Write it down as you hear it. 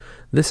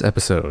This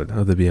episode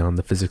of the Beyond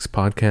the Physics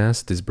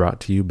podcast is brought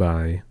to you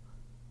by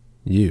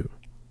you.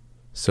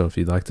 So if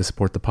you'd like to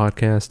support the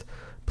podcast,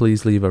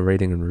 please leave a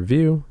rating and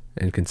review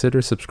and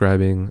consider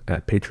subscribing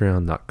at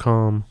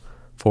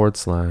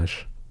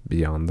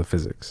patreon.com/Beyond the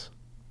Physics.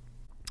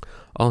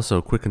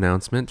 Also, quick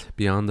announcement,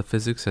 Beyond the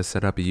Physics has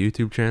set up a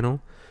YouTube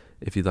channel.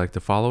 If you'd like to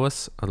follow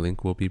us, a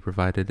link will be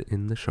provided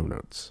in the show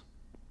notes.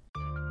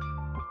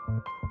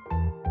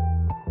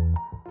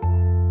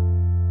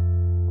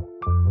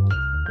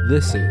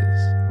 This is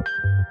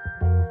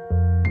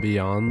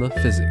Beyond the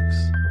Physics.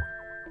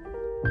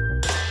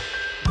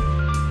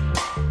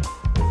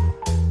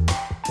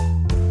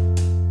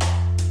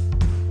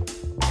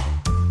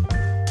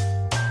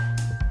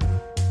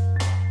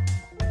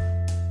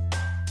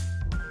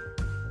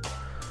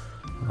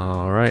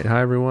 All right,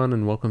 hi everyone,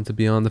 and welcome to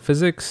Beyond the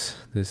Physics.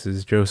 This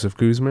is Joseph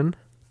Guzman.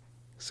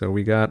 So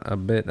we got a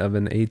bit of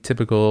an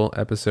atypical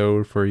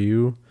episode for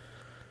you,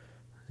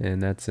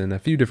 and that's in a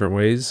few different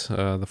ways.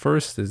 The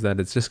first is that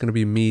it's just going to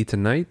be me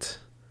tonight.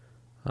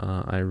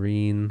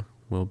 Irene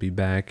will be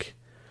back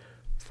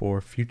for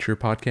future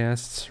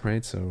podcasts,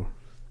 right? So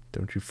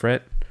don't you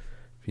fret.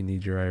 If you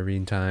need your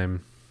Irene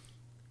time,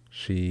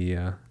 she's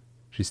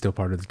still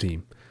part of the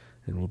team,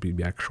 and we'll be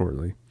back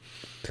shortly.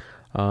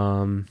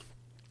 The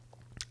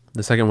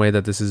second way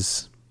that this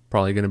is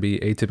probably going to be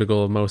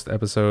atypical of most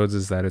episodes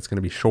is that it's going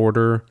to be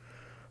shorter,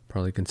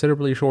 probably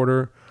considerably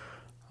shorter.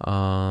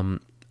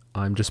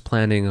 I'm just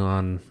planning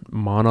on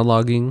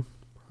monologuing.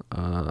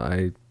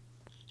 I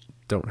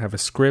don't have a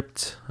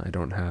script. I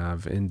don't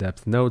have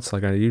in-depth notes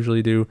like I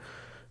usually do.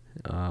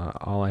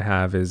 All I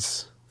have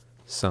is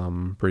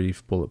some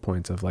brief bullet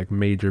points of like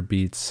major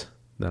beats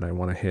that I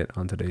want to hit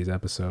on today's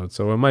episode.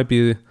 So it might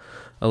be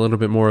a little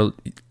bit more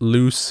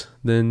loose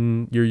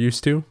than you're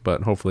used to,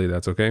 but hopefully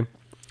that's okay.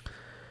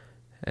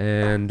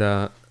 And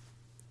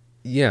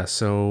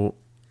so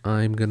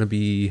I'm going to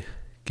be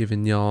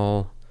giving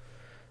y'all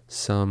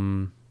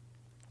some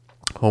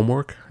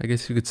homework, I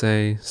guess you could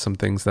say, some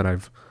things that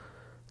I've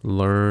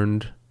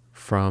learned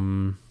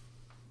from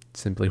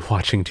simply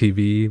watching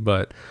TV,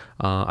 but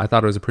I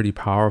thought it was a pretty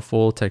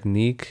powerful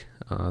technique,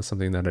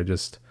 something that I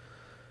just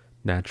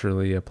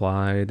naturally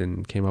applied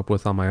and came up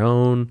with on my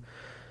own.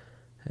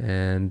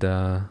 And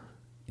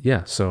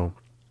so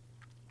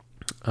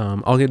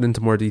I'll get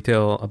into more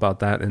detail about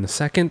that in a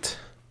second,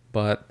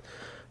 but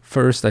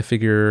first I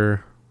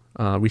figure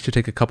we should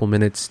take a couple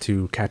minutes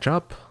to catch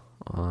up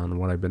on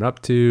what I've been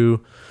up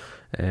to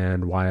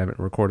and why I haven't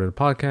recorded a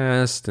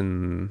podcast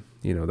and,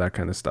 that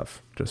kind of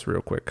stuff, just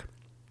real quick.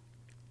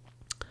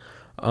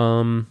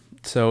 So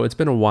it's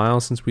been a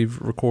while since we've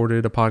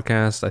recorded a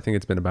podcast. I think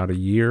it's been about a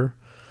year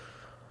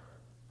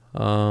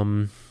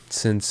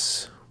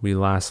since we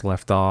last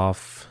left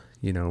off.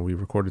 We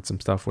recorded some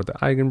stuff with the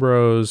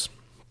Eigenbros.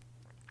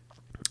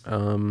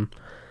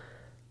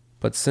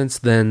 But since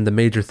then, the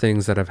major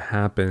things that have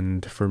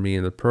happened for me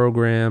in the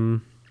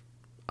program,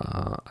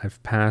 I've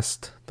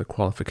passed the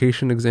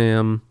qualification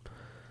exam.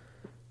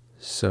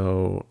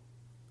 So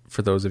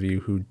for those of you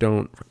who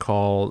don't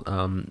recall,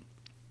 I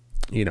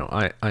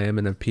am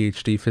in a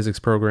PhD physics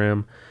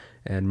program,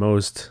 and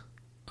most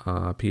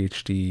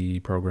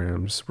PhD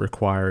programs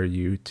require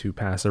you to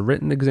pass a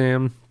written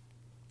exam.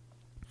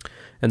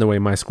 And the way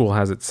my school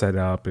has it set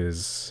up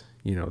is,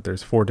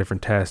 there's 4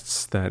 different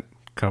tests that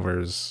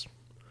covers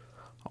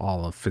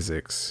all of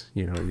physics.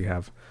 You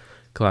have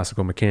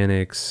classical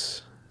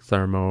mechanics,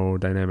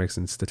 thermodynamics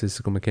and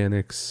statistical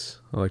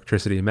mechanics,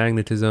 electricity and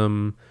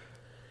magnetism,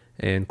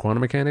 and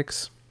quantum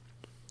mechanics.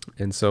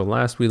 And so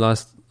we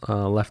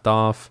left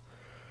off,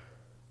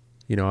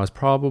 I was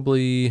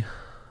probably,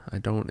 I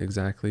don't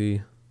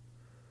exactly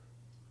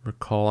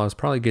recall, I was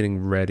probably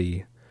getting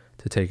ready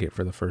to take it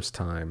for the first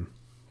time.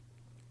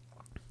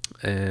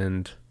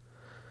 And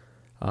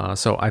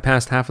so I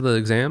passed half of the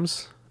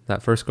exams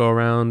that first go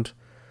around,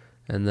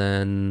 and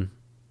then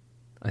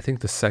I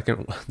think the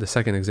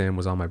second exam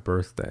was on my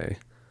birthday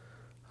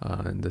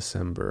in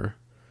December,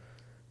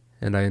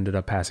 and I ended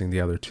up passing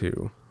the other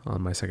 2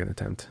 on my second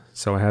attempt.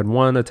 So I had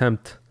 1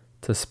 attempt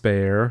to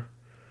spare.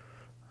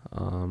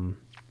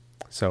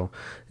 So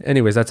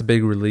anyways, that's a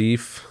big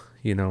relief.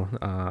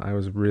 I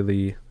was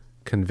really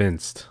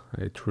convinced.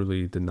 I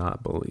truly did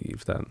not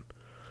believe that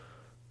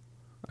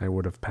I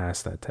would have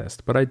passed that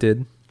test, but I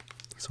did.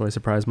 So I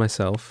surprised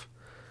myself,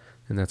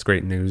 and that's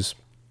great news.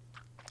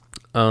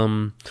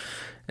 And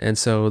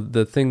so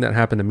the thing that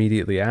happened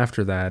immediately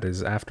after that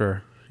is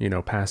after,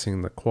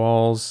 passing the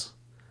quals,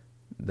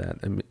 that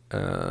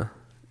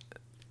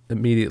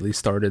immediately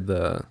started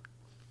the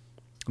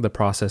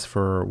process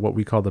for what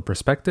we call the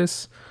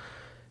prospectus.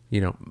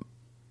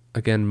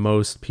 Again,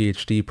 most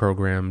PhD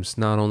programs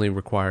not only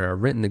require a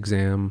written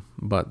exam,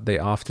 but they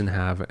often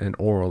have an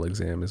oral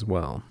exam as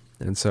well.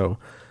 And so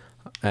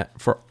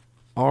for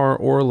our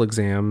oral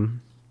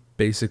exam,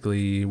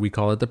 basically we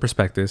call it the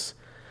prospectus,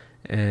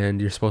 and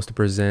you're supposed to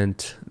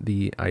present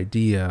the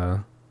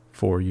idea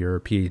for your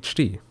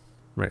PhD,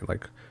 right?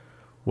 Like,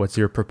 what's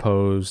your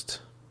proposed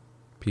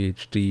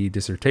PhD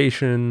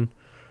dissertation?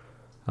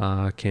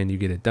 Can you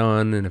get it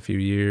done in a few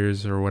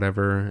years or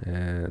whatever?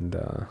 And,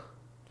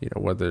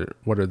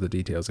 what are the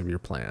details of your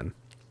plan?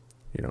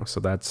 So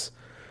that's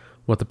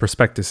what the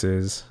prospectus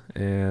is.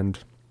 And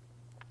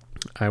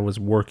I was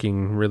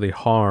working really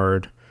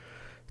hard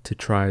to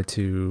try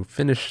to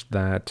finish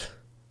that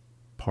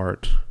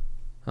part,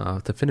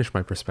 to finish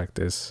my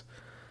prospectus.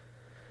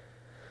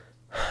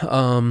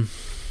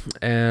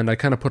 And I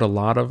kind of put a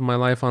lot of my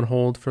life on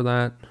hold for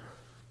that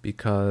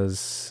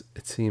because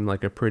it seemed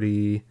like a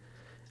pretty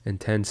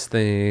intense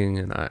thing,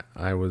 and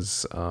I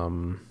was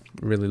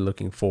really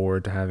looking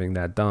forward to having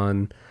that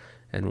done.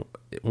 And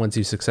once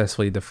you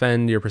successfully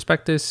defend your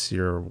prospectus,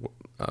 you're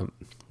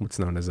what's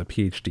known as a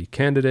PhD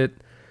candidate,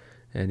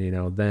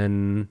 and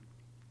then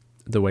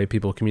the way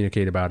people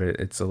communicate about it,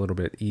 it's a little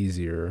bit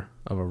easier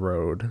of a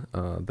road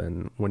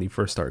than when you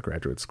first start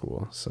graduate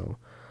school. So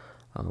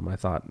I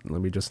thought,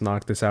 let me just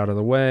knock this out of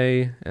the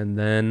way, and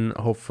then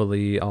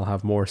hopefully I'll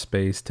have more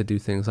space to do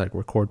things like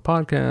record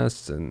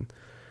podcasts and,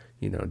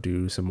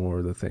 do some more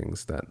of the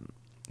things that,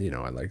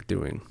 I like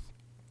doing.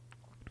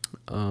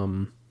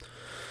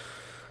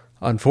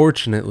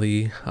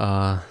 Unfortunately,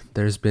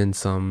 there's been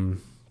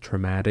some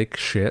traumatic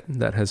shit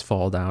that has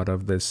fallen out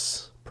of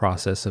this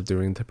process of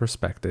doing the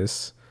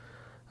prospectus,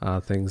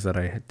 things that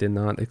I did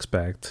not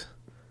expect.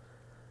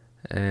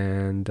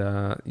 And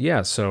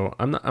so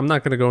I'm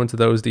not going to go into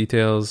those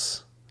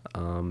details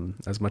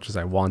as much as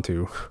I want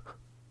to,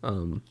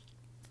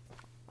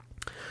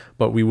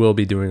 but we will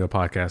be doing a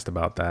podcast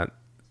about that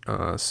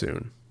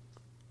soon,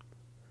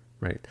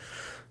 right?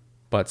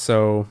 But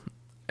so,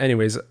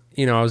 anyways,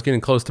 I was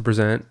getting close to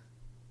present,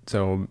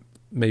 so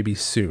maybe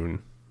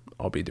soon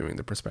I'll be doing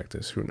the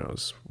prospectus. Who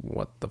knows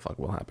what the fuck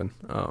will happen?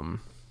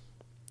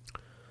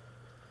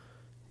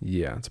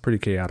 It's a pretty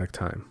chaotic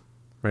time.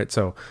 Right,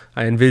 so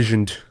I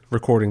envisioned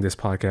recording this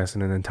podcast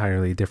in an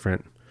entirely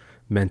different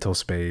mental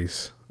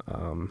space.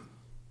 So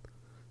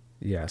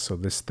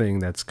this thing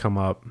that's come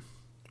up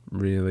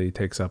really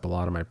takes up a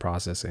lot of my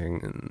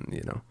processing,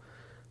 and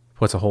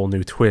puts a whole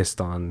new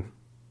twist on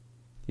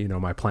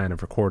my plan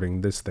of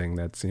recording this thing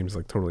that seems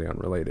like totally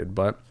unrelated.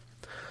 But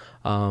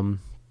I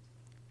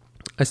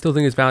still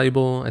think it's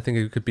valuable. I think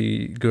it could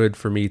be good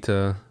for me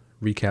to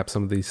recap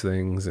some of these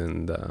things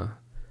and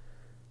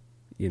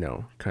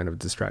kind of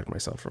distract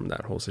myself from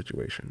that whole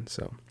situation.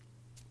 So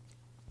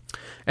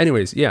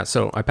anyways,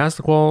 so I passed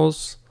the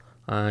quals.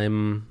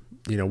 I'm,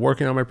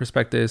 working on my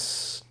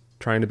prospectus,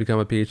 trying to become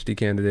a PhD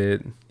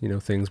candidate.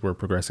 Things were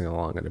progressing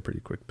along at a pretty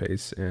quick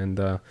pace.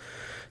 And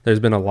there's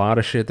been a lot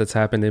of shit that's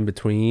happened in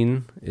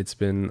between. It's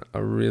been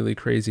a really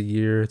crazy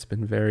year. It's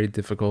been very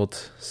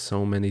difficult.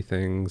 So many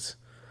things.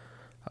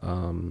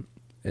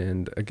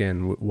 And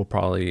again, we'll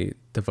probably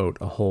devote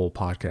a whole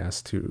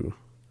podcast to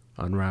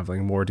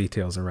unraveling more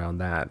details around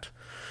that,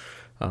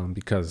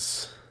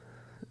 because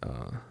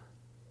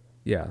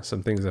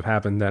some things have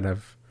happened that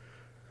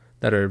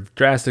have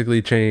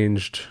drastically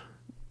changed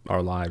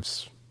our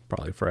lives,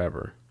 probably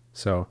forever.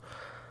 So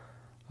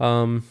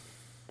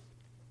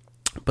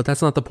but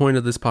that's not the point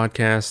of this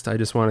podcast. I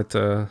just wanted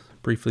to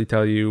briefly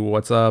tell you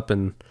what's up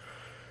and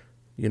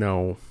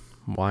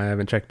why I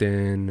haven't checked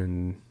in,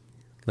 and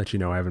let you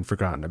know I haven't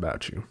forgotten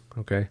about you.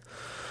 Okay.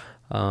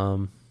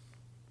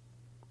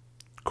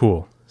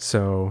 Cool.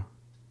 So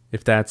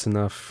if that's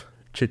enough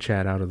chit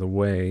chat out of the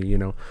way,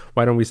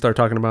 why don't we start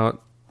talking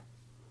about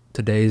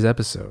today's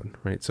episode,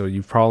 right? So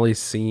you've probably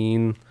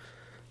seen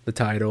the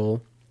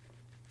title,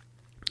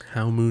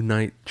 How Moon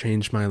Knight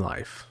Changed My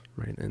Life,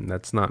 right? And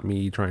that's not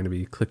me trying to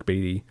be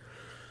clickbaity,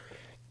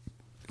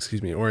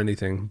 or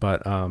anything,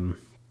 but I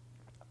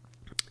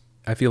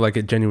feel like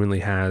it genuinely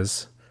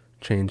has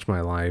changed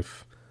my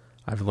life.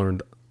 I've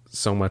learned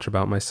so much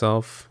about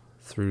myself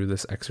through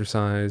this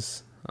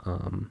exercise.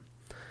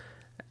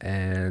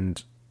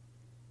 And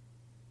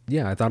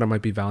I thought it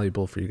might be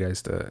valuable for you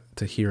guys to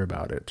hear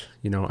about it.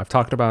 I've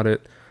talked about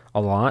it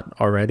a lot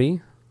already.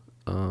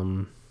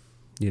 I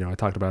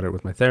talked about it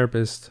with my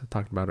therapist. I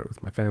talked about it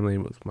with my family,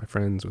 with my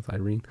friends, with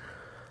Irene.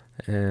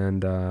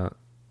 And, so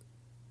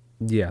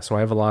I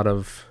have a lot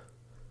of,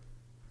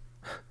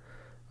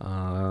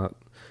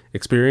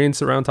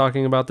 experience around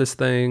talking about this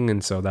thing.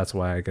 And so that's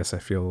why I guess I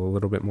feel a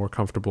little bit more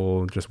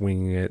comfortable just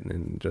winging it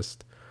and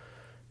just,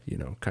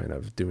 kind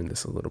of doing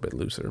this a little bit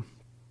looser.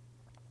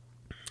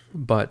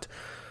 But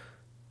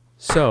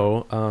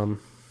so,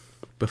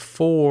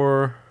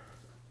 before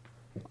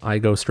I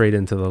go straight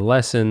into the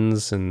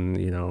lessons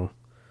and,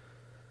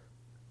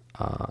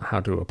 how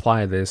to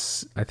apply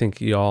this, I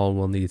think y'all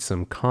will need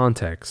some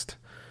context.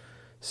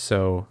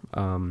 So,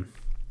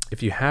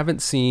 if you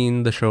haven't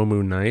seen the show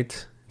Moon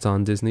Knight, it's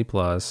on Disney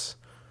Plus.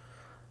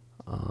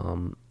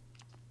 I'm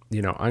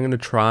going to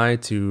try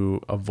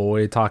to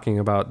avoid talking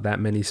about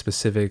that many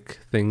specific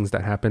things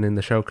that happen in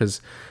the show,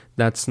 because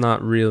that's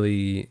not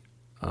really,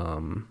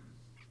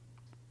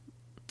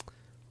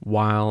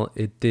 while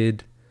it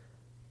did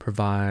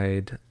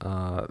provide,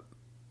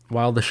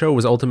 while the show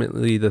was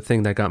ultimately the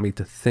thing that got me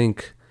to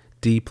think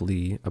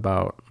deeply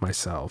about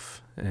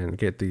myself and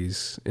get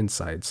these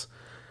insights,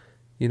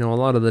 a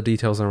lot of the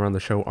details around the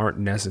show aren't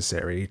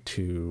necessary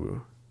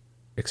to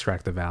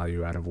extract the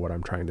value out of what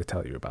I'm trying to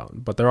tell you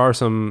about. But there are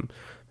some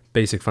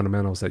basic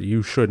fundamentals that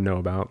you should know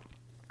about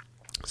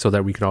so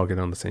that we can all get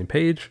on the same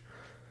page.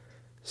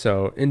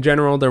 So in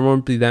general, there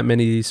won't be that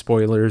many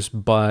spoilers,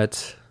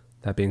 but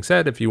that being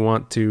said, if you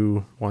want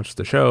to watch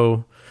the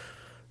show,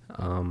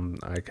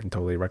 I can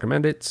totally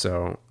recommend it.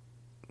 So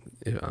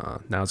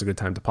now's a good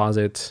time to pause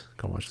it,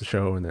 go watch the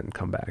show, and then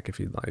come back if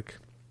you'd like.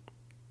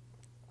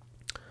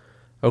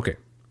 Okay,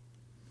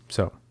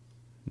 so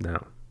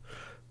now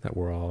that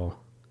we're all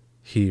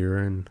here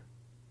and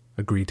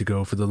agreed to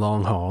go for the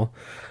long haul,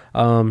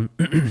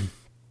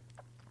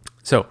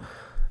 so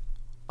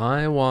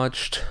I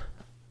watched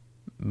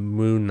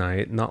Moon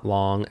Knight not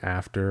long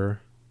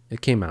after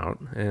it came out,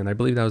 and I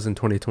believe that was in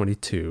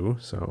 2022,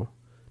 so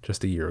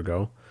just a year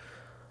ago.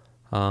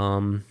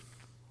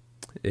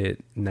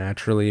 It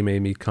naturally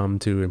made me come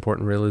to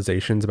important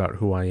realizations about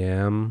who I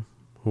am,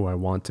 who I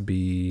want to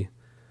be,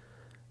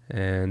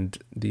 and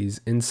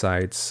these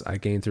insights I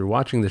gained through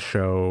watching the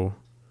show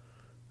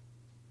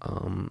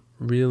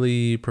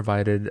really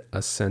provided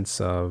a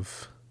sense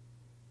of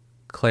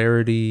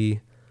clarity,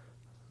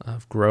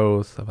 of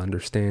growth, of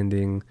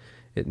understanding.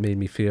 It made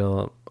me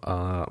feel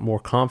more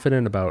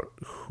confident about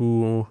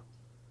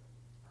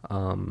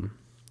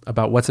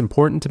about what's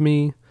important to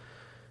me,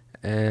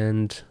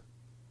 and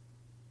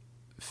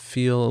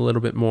feel a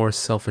little bit more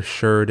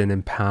self-assured and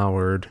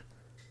empowered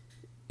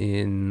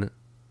in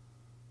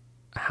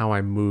how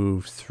I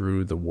move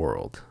through the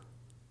world.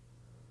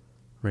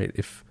 Right?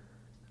 If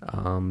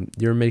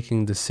you're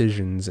making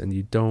decisions and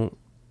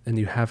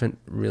you haven't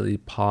really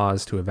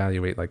paused to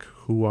evaluate, like,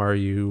 who are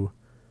you?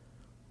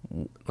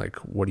 Like,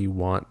 what do you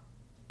want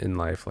in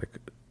life? Like,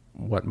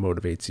 what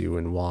motivates you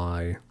and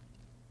why?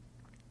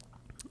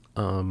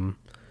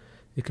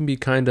 It can be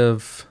kind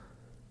of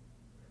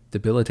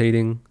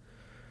debilitating.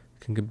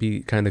 It can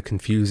be kind of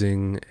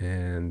confusing,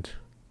 and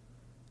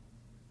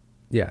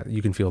yeah,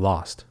 you can feel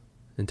lost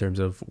in terms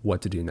of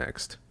what to do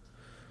next.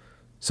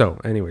 So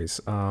anyways,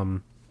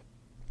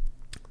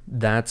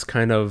 that's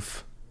kind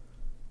of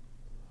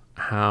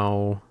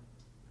how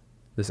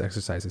this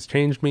exercise has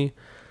changed me.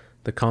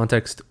 The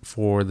context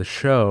for the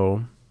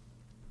show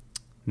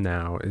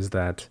now is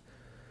that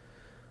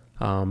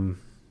the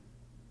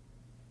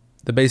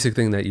basic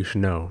thing that you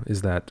should know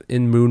is that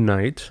in Moon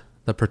Knight,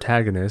 the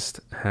protagonist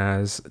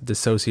has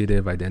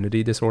dissociative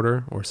identity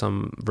disorder, or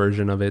some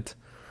version of it,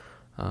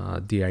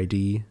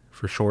 DID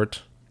for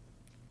short.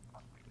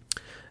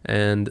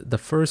 And the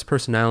first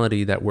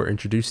personality that we're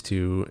introduced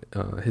to,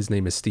 his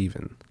name is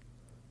Steven.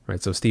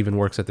 Right? So Steven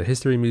works at the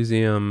History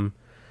Museum.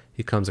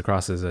 He comes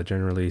across as a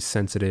generally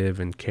sensitive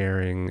and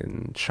caring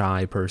and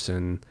shy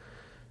person.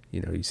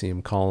 You see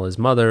him call his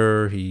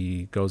mother.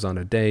 He goes on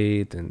a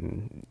date,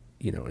 and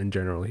in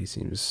general, he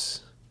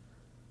seems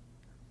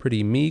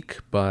pretty meek,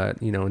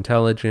 but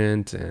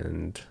intelligent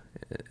and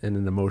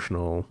an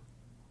emotional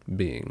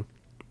being.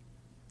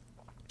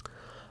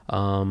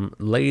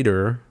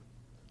 Later,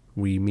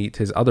 we meet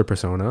his other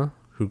persona,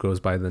 who goes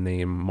by the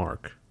name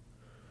Mark.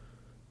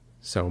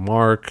 So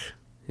Mark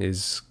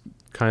is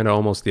kind of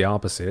almost the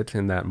opposite,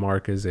 in that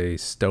Mark is a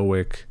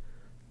stoic,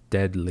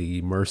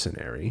 deadly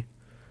mercenary.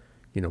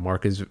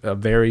 Mark is a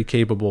very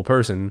capable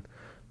person,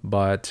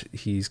 but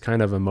he's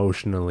kind of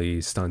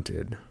emotionally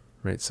stunted,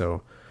 right?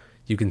 So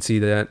you can see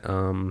that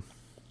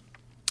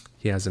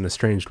he has an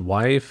estranged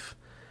wife,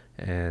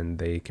 and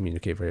they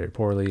communicate very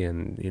poorly,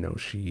 and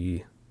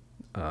she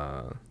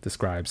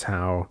describes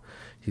how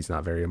he's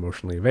not very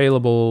emotionally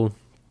available,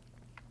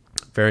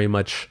 very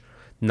much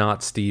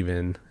not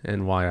Steven,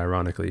 and why,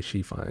 ironically,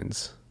 she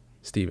finds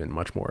Steven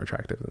much more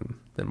attractive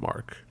than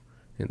Mark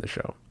in the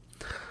show.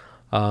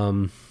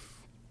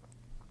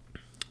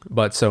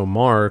 But so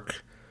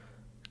Mark,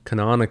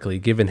 canonically,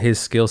 given his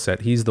skill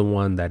set, he's the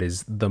one that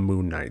is the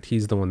Moon Knight.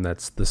 He's the one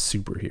that's the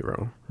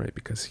superhero, right?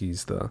 Because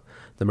he's the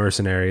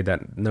mercenary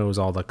that knows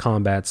all the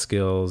combat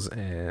skills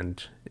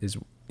and is,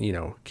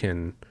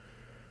 can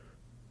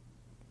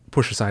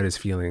push aside his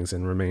feelings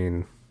and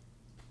remain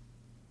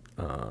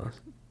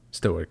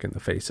stoic in the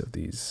face of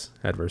these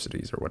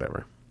adversities or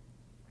whatever.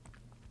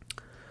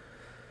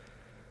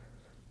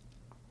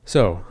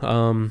 So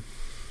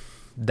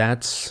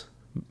that's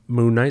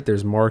Moon Knight.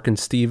 There's Mark and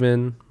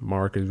Steven.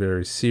 Mark is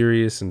very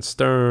serious and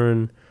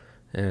stern,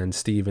 and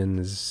Steven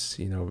is,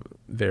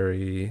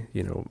 very,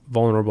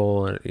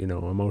 vulnerable,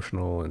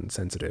 emotional and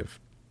sensitive.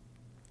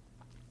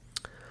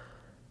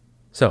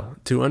 So,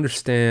 to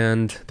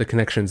understand the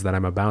connections that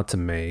I'm about to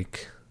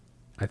make,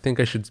 I think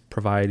I should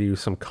provide you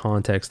some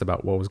context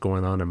about what was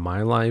going on in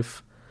my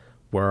life,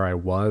 where I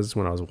was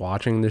when I was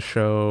watching this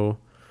show,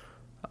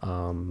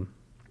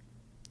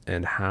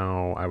 and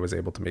how I was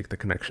able to make the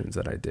connections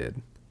that I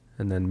did.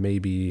 And then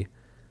maybe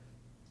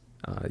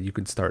you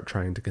could start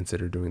trying to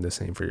consider doing the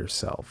same for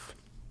yourself.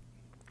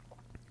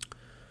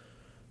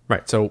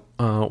 Right, so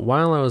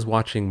while I was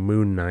watching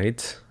Moon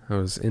Knight, I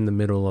was in the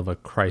middle of a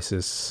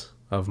crisis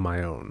of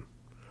my own.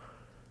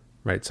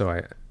 Right, so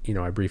I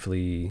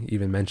briefly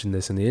even mentioned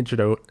this in the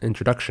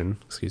introduction.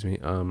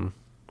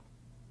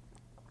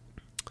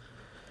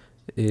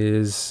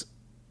 is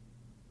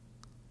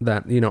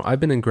that, I've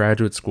been in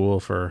graduate school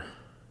for,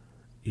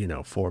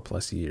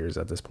 4+ years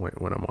at this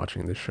point when I'm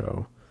watching this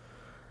show.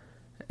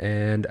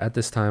 And at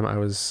this time, I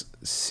was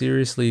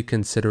seriously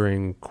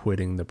considering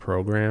quitting the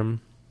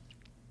program.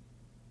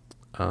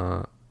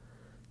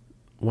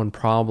 One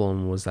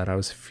problem was that I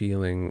was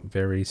feeling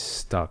very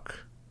stuck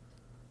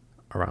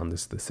around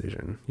this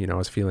decision. I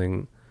was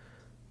feeling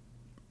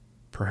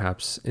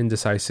perhaps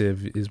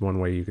indecisive is one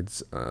way you could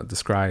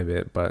describe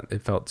it, but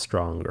it felt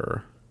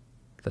stronger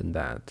than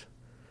that.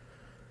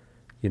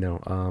 I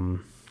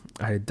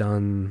had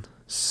done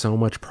so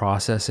much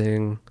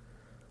processing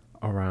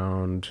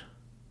around,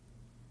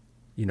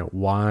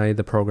 why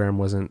the program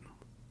wasn't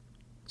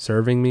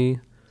serving me,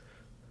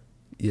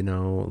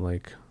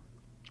 like,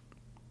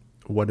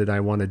 what did I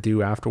want to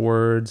do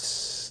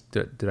afterwards?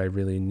 Did I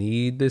really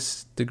need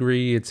this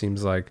degree? It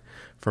seems like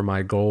for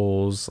my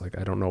goals, like,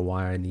 I don't know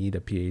why I need a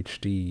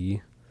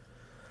PhD.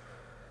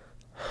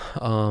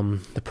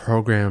 The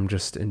program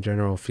just in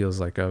general feels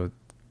like a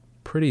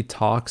pretty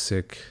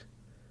toxic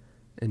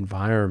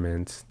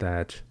environment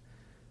that,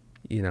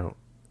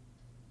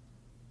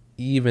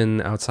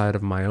 even outside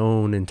of my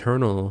own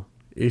internal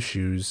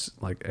issues,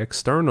 like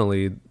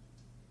externally,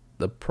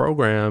 the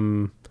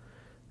program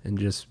and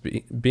just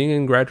being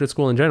in graduate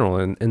school in general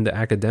and in the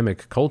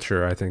academic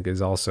culture, I think,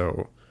 is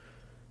also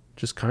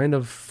just kind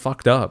of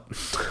fucked up.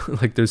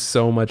 Like, there's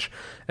so much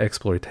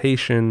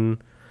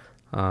exploitation.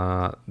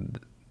 You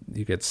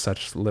get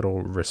such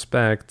little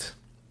respect.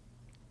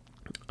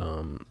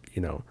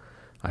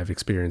 I've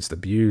experienced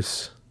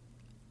abuse,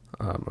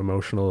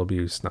 emotional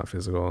abuse, not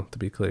physical, to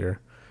be clear,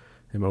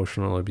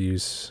 emotional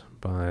abuse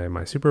by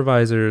my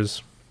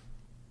supervisors.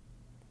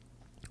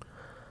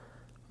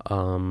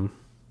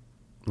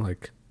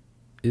 Like,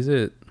 is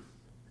it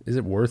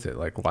worth it?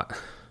 Like, what?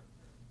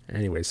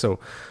 Anyway, so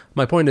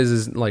my point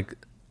is like,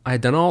 I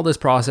had done all this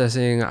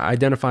processing, I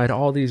identified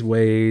all these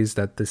ways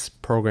that this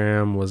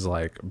program was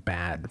like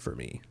bad for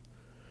me,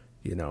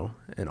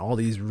 and all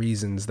these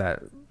reasons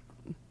that,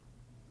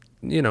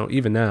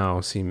 even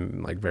now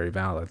seem like very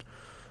valid.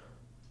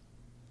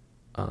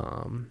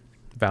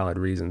 Valid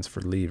reasons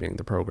for leaving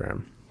the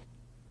program.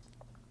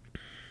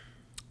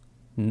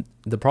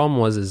 The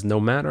problem is no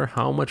matter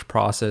how much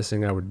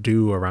processing I would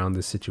do around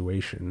this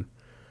situation,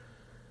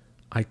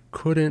 I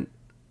couldn't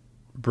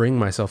bring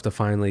myself to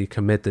finally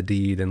commit the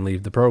deed and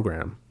leave the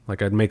program.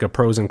 Like, I'd make a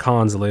pros and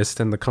cons list,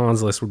 and the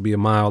cons list would be a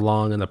mile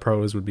long, and the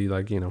pros would be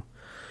like, a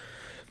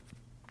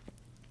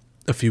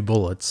few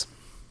bullets.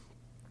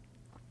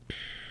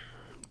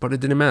 But it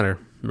didn't matter,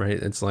 right?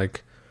 It's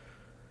like,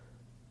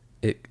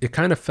 it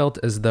kind of felt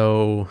as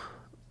though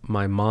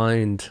my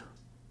mind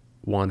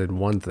wanted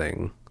one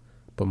thing,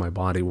 but my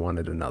body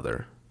wanted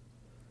another.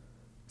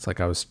 It's like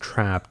I was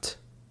trapped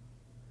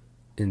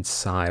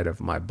inside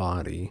of my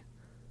body.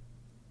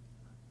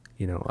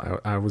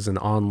 I was an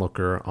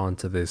onlooker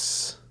onto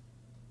this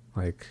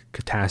like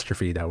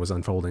catastrophe that was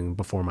unfolding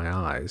before my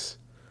eyes.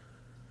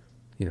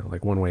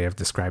 Like, one way I've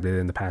described it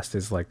in the past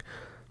is like,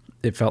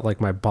 it felt like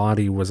my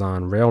body was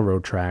on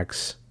railroad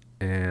tracks,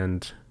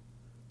 and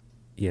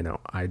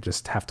I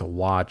just have to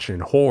watch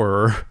in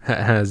horror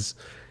as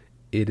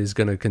it is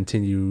going to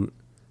continue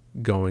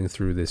going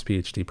through this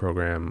PhD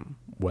program,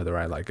 whether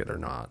I like it or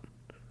not.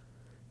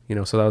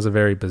 So that was a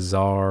very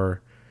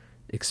bizarre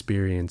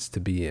experience to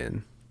be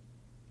in.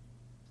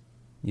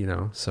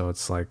 So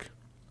it's like,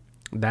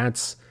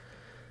 that's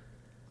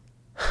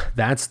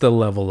the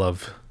level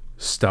of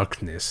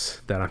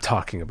stuckness that I'm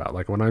talking about.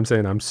 Like, when I'm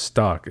saying I'm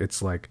stuck,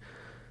 it's like,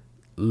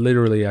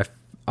 literally,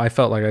 I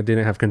felt like I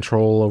didn't have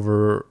control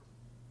over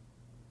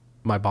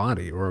my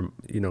body, or,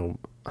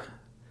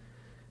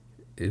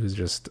 it was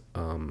just,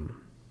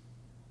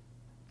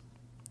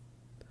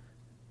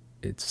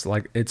 it's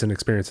like, it's an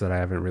experience that I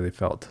haven't really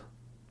felt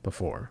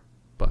before,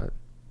 but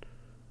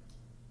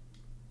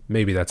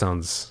maybe that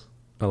sounds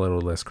a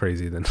little less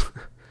crazy than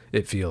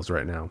it feels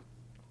right now.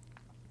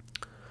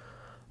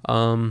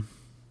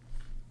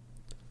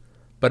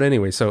 But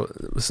anyway, so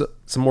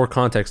some more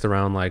context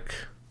around, like,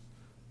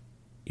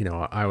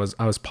 I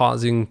was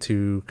pausing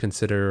to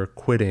consider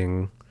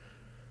quitting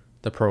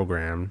the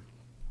program.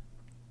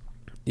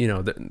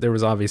 There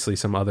was obviously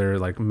some other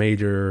like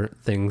major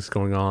things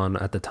going on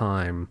at the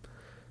time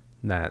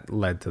that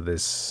led to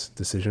this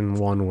decision.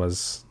 One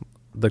was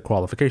the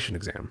qualification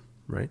exam,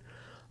 right?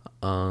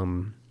 A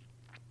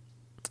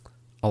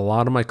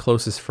lot of my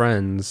closest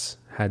friends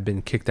had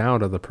been kicked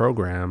out of the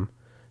program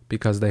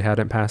because they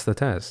hadn't passed the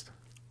test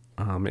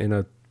in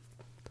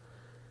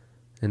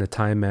a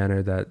time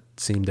manner that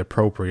seemed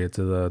appropriate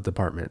to the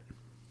department,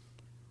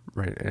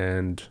 right?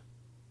 And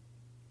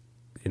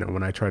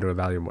when I try to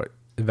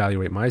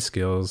evaluate my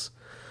skills,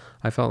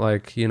 I felt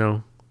like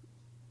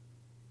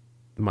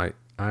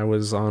I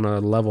was on a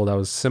level that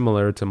was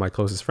similar to my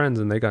closest friends,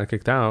 and they got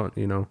kicked out.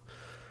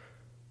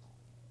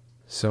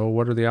 So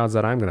what are the odds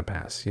that I'm going to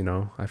pass?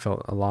 I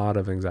felt a lot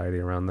of anxiety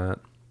around that.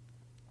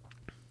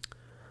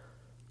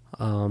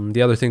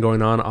 The other thing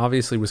going on,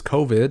 obviously, was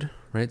COVID,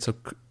 right? So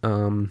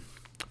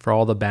for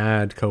all the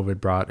bad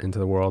COVID brought into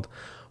the world,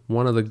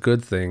 one of the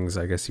good things,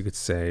 I guess you could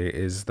say,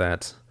 is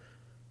that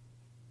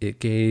it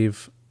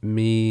gave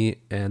me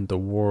and the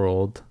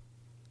world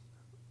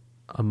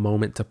a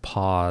moment to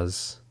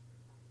pause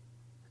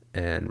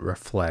and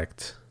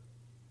reflect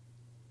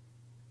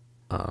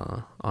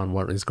on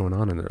what is going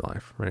on in their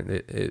life, right?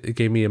 It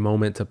gave me a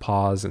moment to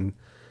pause, and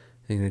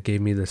it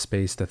gave me the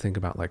space to think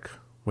about, like,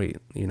 wait,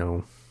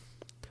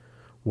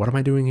 what am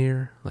I doing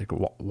here? Like,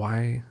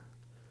 why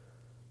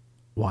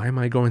am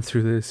I going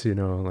through this?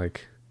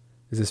 Like,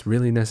 is this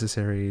really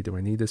necessary? Do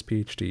I need this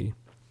PhD?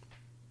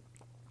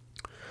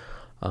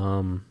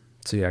 So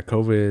yeah,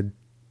 COVID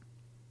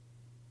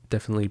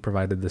definitely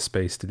provided the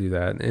space to do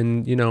that.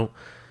 And,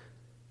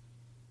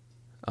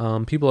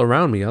 people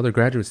around me, other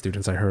graduate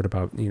students, I heard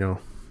about,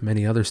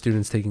 many other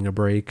students taking a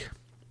break.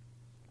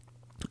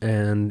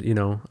 And,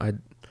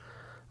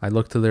 I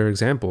looked to their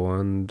example,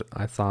 and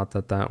I thought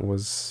that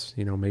was,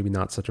 maybe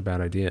not such a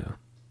bad idea.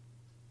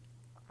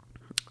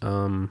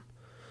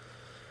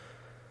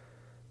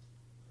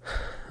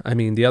 I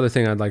mean, the other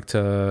thing I'd like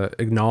to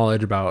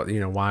acknowledge about,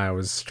 why I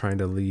was trying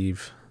to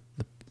leave,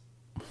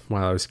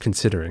 while I was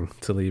considering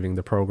to leaving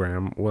the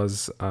program,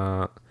 was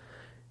I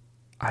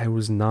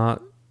was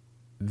not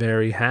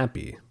very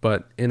happy,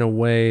 but in a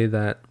way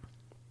that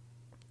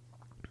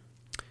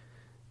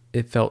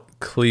it felt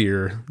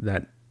clear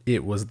that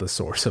it was the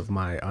source of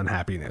my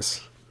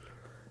unhappiness,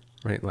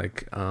 right?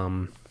 Like,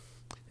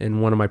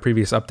 in one of my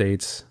previous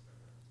updates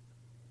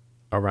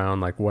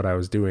around, like, what I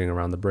was doing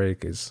around the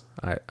break is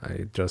I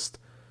just,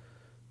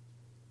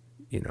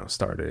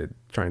 started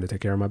trying to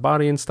take care of my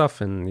body and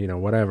stuff, and,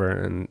 whatever.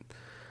 And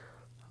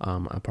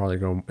I'll probably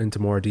go into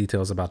more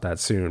details about that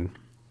soon.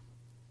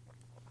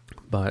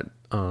 But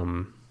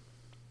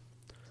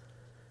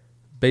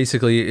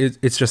basically,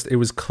 it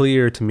was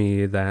clear to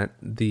me that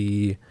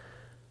the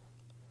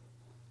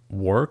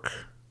work,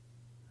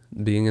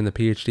 being in the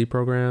PhD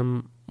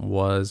program,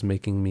 was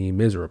making me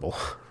miserable,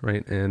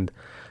 right? And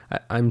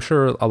I'm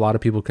sure a lot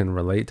of people can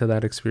relate to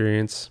that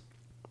experience.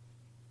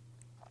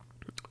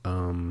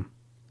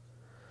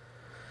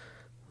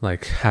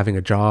 Like having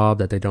a job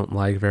that they don't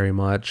like very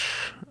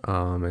much,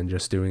 and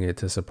just doing it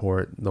to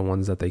support the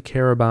ones that they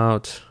care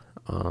about,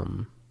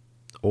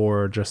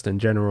 or just in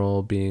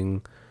general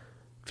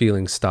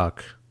feeling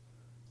stuck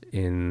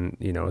in,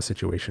 a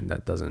situation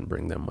that doesn't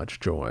bring them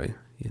much joy,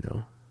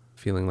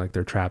 feeling like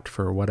they're trapped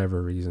for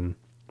whatever reason.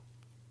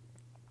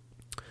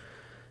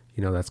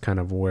 That's kind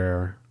of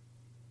where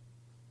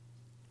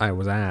I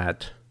was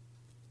at.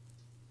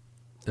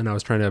 And I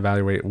was trying to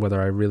evaluate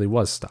whether I really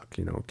was stuck.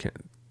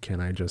 Can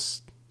I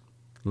just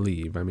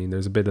leave? I mean,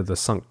 there's a bit of the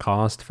sunk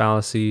cost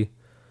fallacy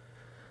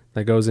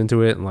that goes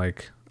into it.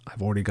 Like,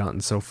 I've already gotten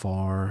so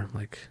far.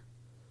 Like,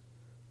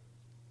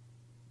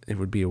 it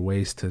would be a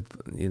waste to,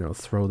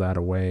 throw that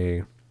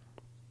away.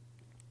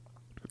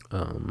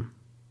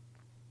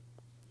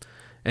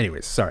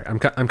 Anyways, sorry, I'm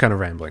kind of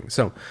rambling.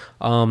 So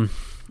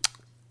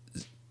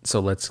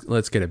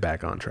let's get it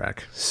back on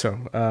track.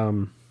 So,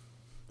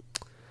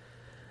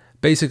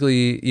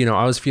 basically,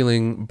 I was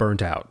feeling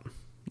burnt out,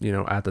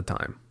 at the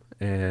time,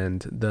 and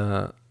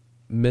the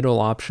middle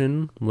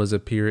option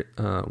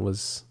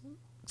was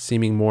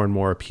seeming more and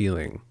more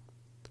appealing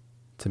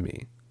to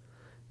me,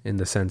 in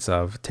the sense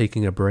of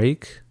taking a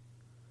break,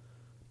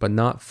 but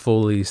not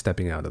fully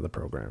stepping out of the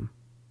program.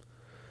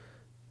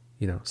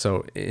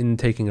 So in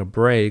taking a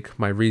break,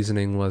 my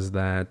reasoning was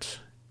that,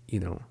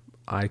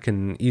 I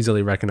can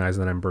easily recognize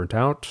that I'm burnt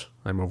out,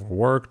 I'm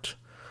overworked,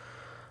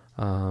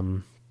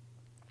 and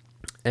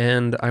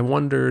I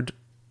wondered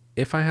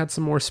if I had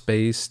some more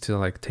space to,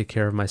 like, take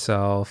care of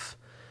myself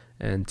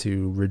and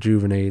to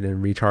rejuvenate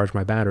and recharge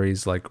my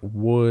batteries, like,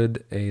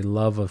 would a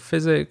love of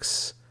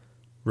physics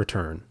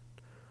return?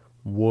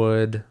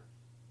 Would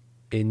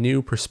a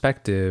new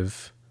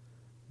perspective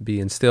be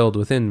instilled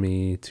within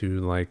me to,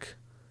 like,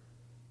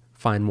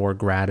 find more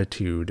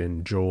gratitude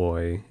and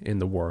joy in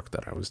the work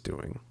that I was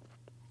doing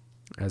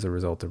as a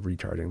result of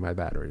recharging my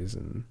batteries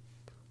and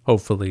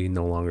hopefully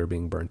no longer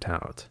being burnt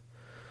out?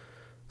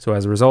 So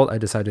as a result, I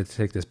decided to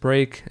take this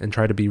break and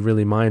try to be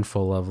really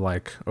mindful of,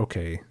 like,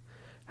 okay,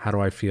 how do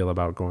I feel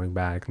about going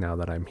back now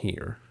that I'm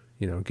here?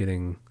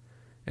 Getting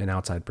an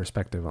outside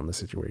perspective on the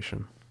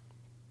situation.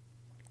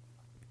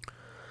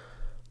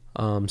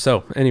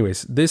 So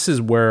anyways, this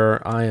is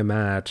where I am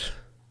at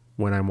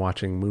when I'm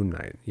watching Moon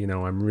Knight.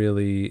 I'm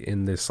really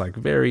in this, like,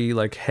 very,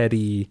 like,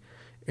 heady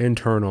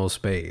internal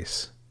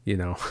space,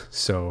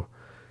 so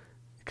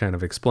it kind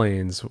of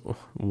explains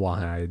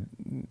why I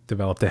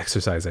developed the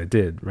exercise I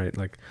did, right?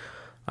 Like,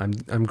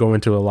 I'm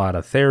going to a lot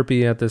of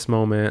therapy at this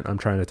moment. I'm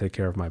trying to take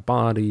care of my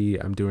body.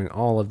 I'm doing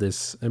all of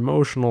this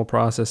emotional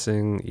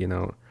processing,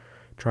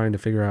 trying to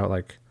figure out,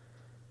 like,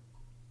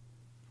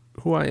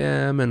 who I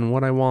am and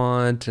what I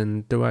want,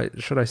 and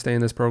should I stay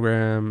in this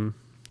program?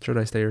 Should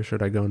I stay or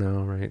should I go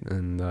now, right?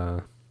 And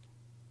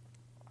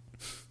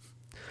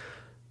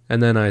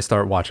then I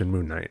start watching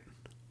Moon Knight,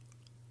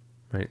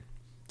 right?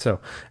 So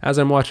as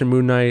I'm watching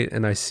Moon Knight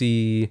and I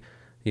see,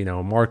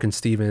 Mark and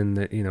Steven,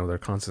 that, they're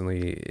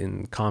constantly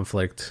in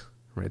conflict,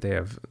 right?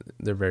 They're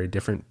very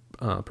different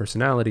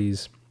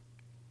personalities,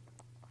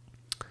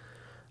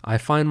 I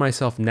find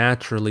myself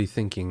naturally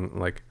thinking,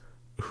 like,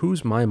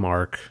 who's my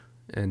Mark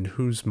and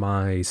who's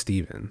my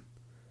Steven?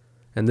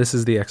 And this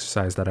is the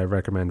exercise that I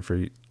recommend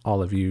for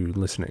all of you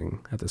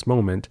listening at this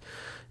moment,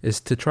 is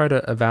to try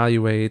to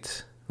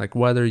evaluate, like,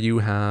 whether you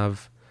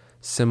have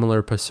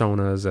similar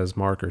personas as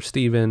Mark or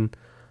Steven.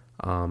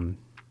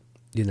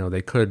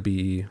 They could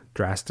be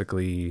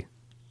drastically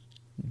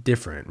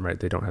different, right?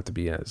 They don't have to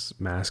be as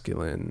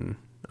masculine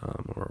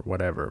or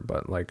whatever,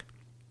 but like,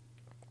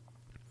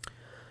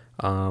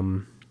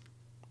 I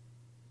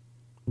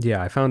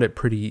found it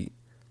pretty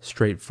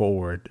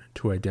straightforward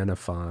to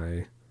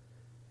identify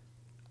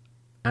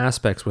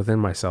aspects within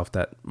myself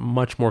that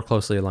much more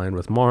closely aligned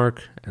with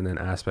Mark, and then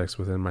aspects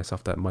within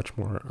myself that much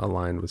more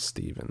aligned with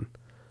Steven.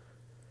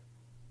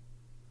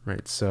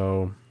 Right,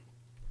 so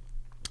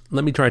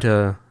let me try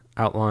to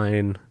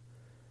outline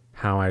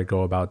how I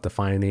go about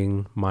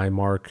defining my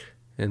Mark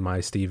and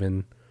my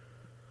Steven.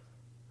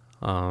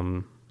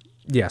 So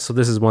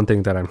this is one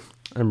thing that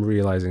I'm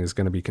realizing is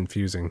going to be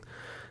confusing,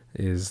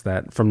 is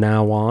that from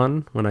now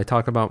on, when I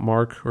talk about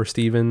Mark or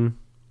Steven,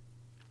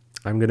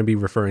 I'm going to be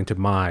referring to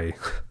my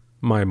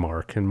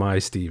Mark and my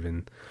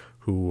Steven,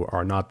 who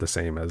are not the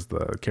same as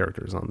the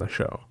characters on the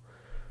show,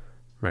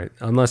 right?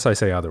 Unless I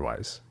say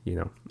otherwise,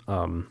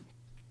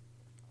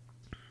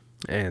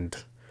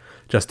 and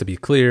just to be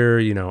clear,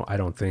 I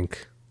don't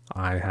think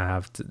I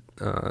have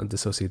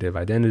dissociative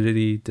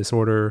identity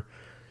disorder.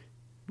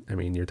 I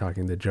mean, you're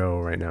talking to Joe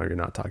right now. You're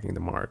not talking to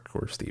Mark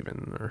or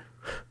Steven or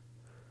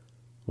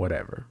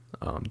whatever.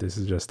 This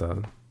is just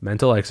a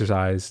mental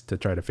exercise to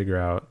try to figure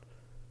out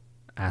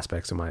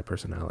aspects of my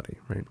personality,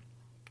 right?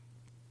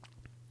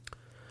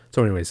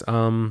 So anyways,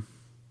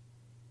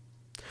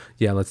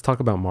 let's talk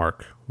about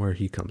Mark, where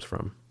he comes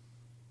from.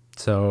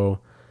 So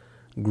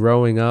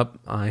growing up,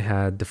 I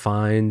had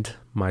defined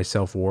my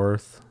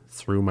self-worth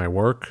through my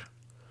work.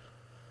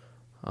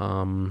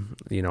 I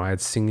had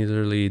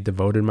singularly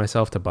devoted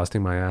myself to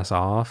busting my ass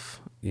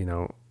off,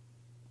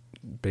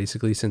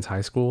 basically since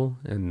high school,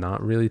 and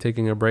not really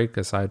taking a break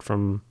aside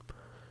from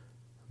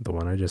the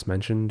one I just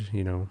mentioned,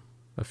 a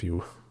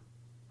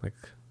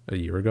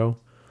year ago.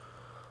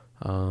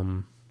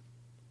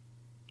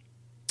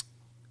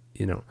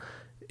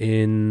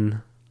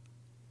 In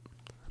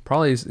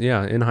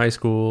high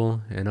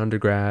school and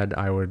undergrad,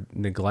 I would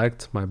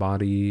neglect my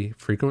body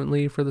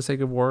frequently for the sake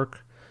of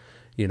work.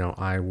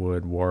 I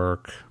would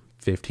work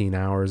 15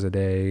 hours a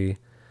day.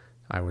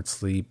 I would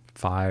sleep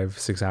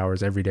 5-6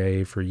 hours every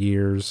day for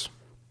years.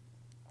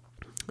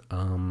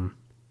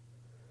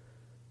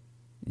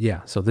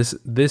 So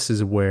this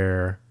is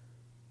where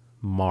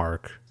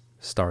Mark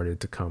started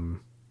to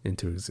come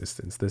into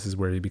existence. This is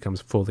where he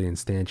becomes fully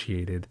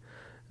instantiated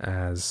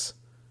as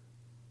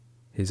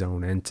his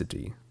own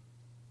entity,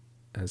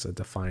 as a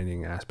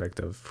defining aspect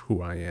of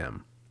who I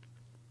am.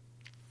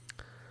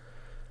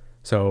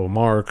 So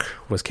Mark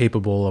was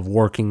capable of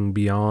working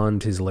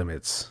beyond his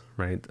limits,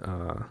 right?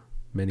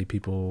 Many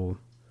people,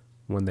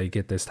 when they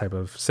get this type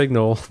of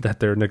signal that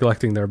they're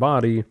neglecting their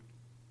body,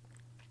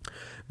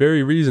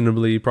 very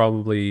reasonably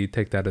probably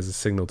take that as a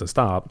signal to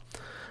stop.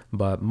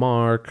 But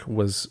Mark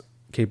was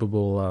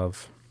capable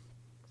of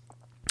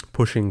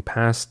pushing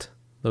past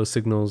those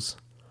signals.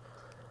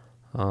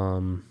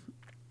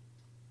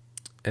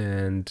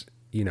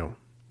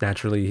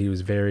 Naturally he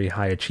was very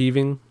high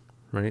achieving,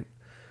 right?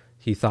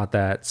 He thought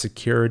that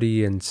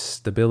security and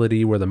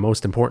stability were the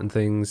most important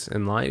things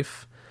in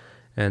life,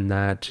 and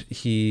that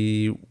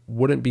he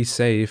wouldn't be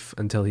safe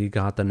until he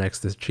got the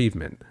next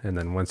achievement. And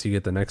then once you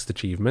get the next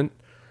achievement,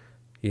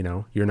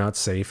 you're not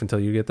safe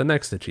until you get the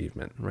next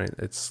achievement, right?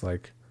 It's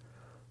like,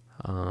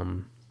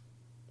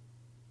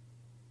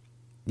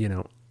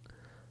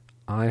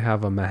 I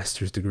have a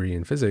master's degree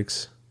in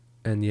physics,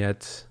 and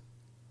yet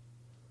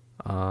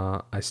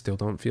I still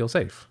don't feel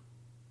safe.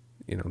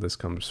 This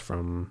comes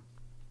from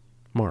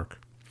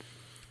Mark.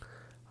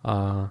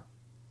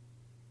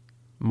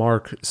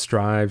 Mark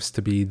strives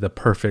to be the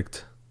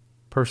perfect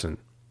person,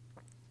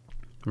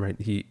 right?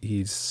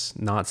 He's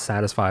not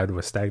satisfied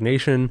with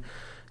stagnation.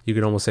 You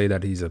could almost say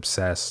that he's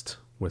obsessed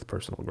with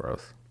personal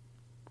growth.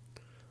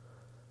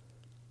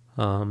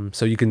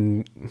 So you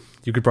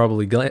could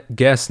probably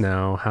guess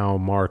now how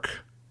Mark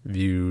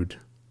viewed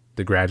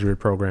the graduate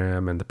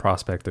program and the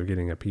prospect of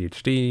getting a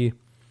PhD.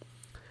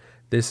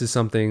 This is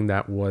something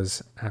that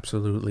was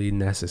absolutely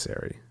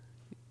necessary,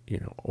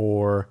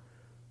 or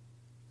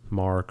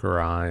Mark or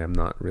I'm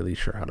not really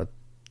sure how to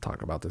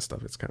talk about this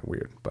stuff. It's kind of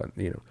weird, but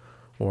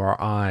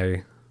or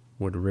I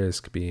would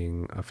risk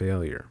being a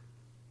failure.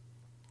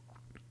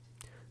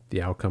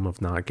 The outcome of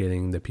not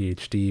getting the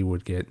PhD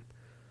would get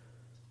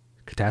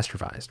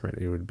catastrophized, right?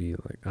 It would be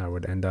like I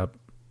would end up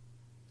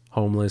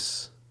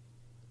homeless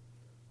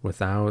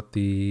without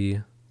the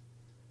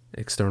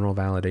external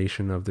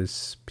validation of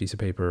this piece of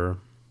paper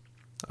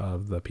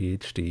of the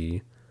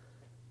PhD.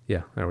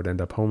 I would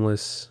end up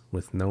homeless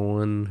with no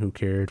one who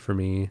cared for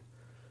me.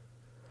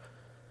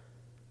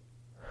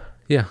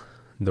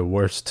 The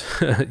worst,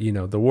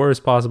 the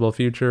worst possible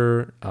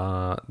future.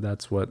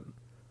 That's what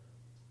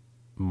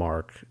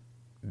Mark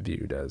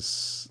viewed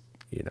as,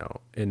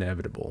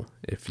 inevitable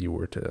if you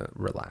were to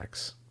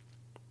relax.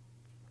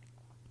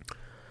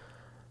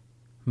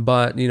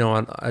 But,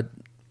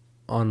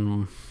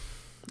 on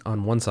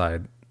one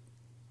side,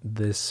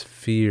 this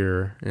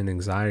fear and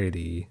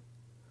anxiety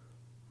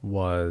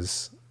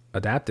was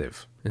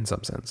adaptive in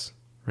some sense,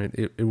 right?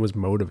 It was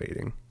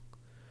motivating.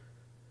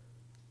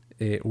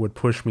 It would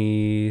push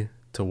me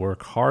to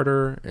work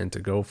harder and to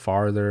go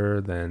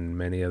farther than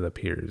many of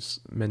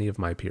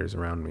my peers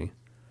around me.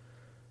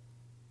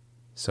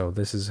 So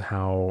this is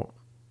how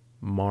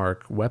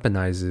Mark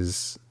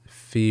weaponizes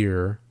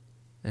fear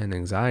and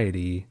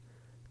anxiety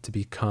to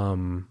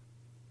become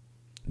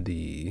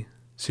the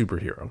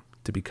superhero,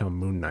 to become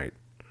Moon Knight,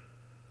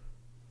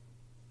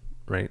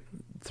 right?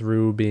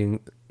 Through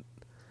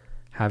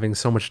having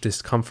so much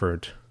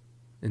discomfort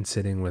in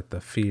sitting with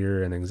the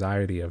fear and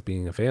anxiety of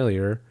being a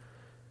failure,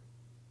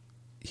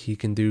 he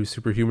can do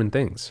superhuman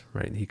things,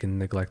 right? He can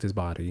neglect his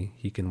body.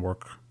 He can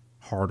work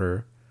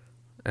harder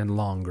and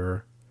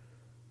longer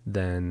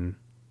than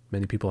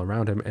many people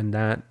around him. And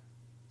that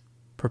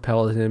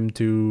propelled him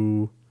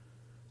to,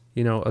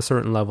 a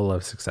certain level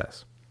of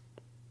success.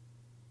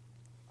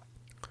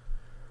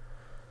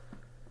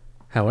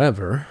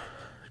 However,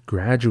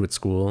 graduate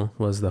school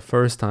was the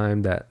first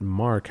time that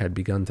Mark had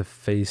begun to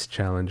face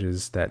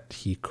challenges that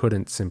he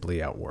couldn't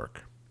simply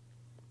outwork.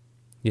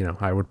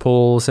 I would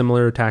pull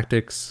similar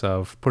tactics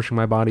of pushing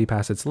my body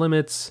past its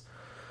limits,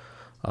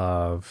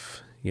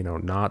 of,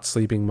 not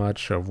sleeping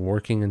much, of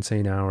working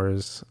insane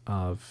hours,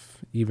 of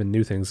even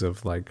new things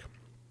of like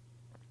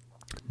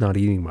not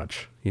eating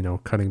much,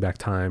 cutting back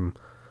time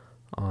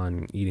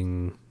on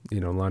eating,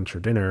 lunch or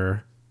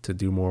dinner to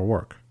do more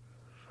work.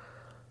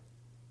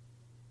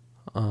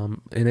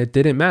 And it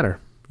didn't matter,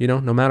 no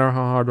matter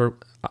how hard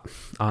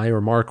I or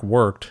Mark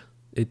worked,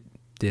 it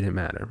didn't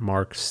matter.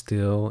 Mark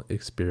still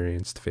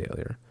experienced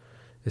failure,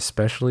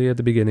 especially at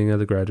the beginning of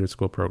the graduate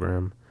school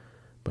program.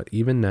 But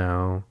even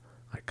now,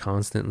 I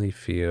constantly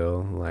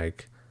feel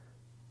like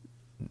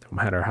no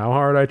matter how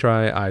hard I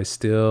try, I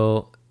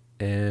still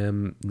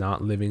am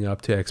not living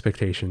up to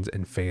expectations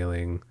and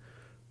failing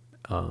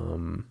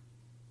in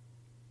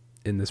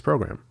this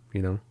program,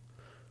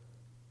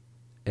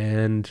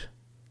 And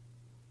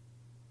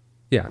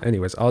yeah,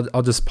 anyways,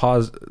 I'll just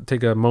pause,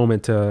 take a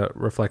moment to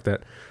reflect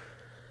that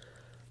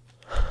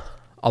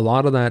a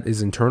lot of that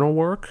is internal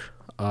work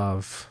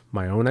of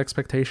my own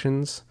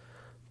expectations,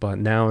 but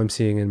now I'm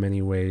seeing in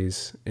many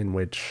ways in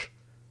which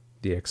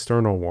the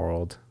external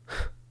world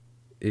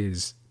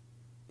is,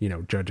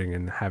 judging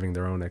and having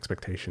their own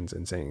expectations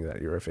and saying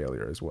that you're a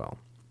failure as well.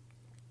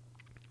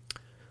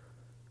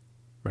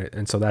 Right.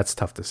 And so that's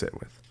tough to sit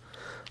with.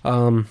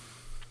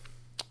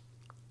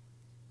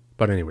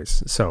 But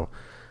anyways, so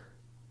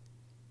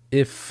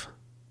if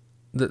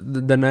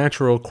the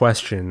natural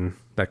question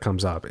that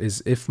comes up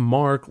is if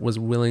Mark was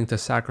willing to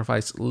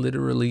sacrifice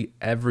literally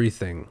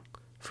everything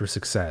for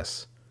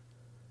success,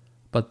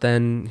 but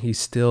then he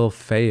still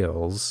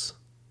fails,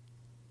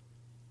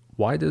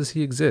 why does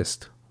he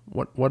exist?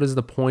 What is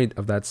the point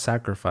of that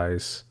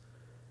sacrifice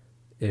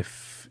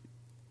if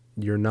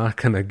you're not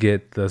going to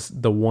get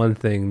the one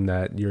thing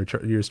that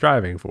you're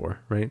striving for,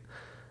 right?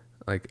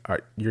 Like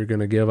you're going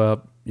to give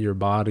up your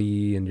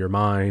body and your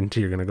mind,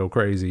 you're going to go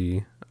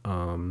crazy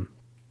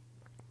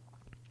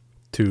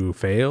to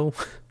fail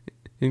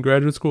in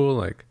graduate school.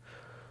 Like,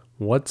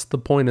 what's the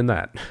point in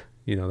that?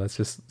 That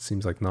just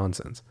seems like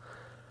nonsense.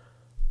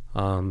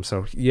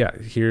 So yeah,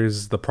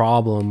 here's the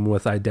problem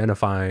with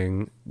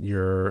identifying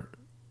your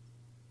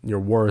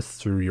worth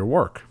through your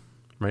work,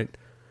 right?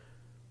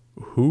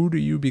 Who do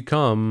you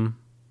become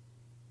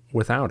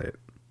without it?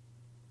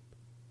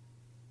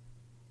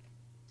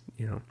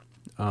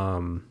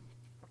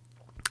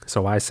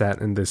 So I sat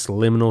in this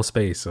liminal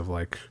space of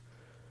like,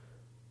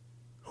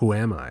 who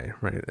am I,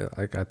 right?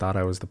 Like I thought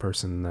I was the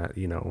person that,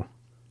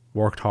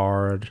 worked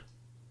hard,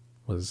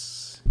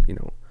 was,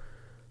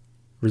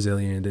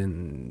 resilient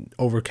and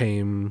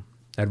overcame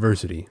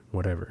adversity,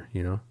 whatever,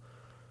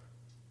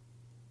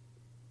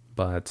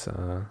 But,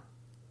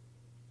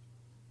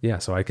 yeah,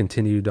 so I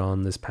continued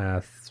on this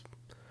path,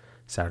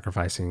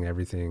 sacrificing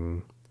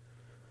everything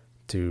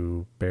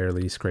to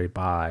barely scrape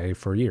by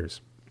for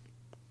years.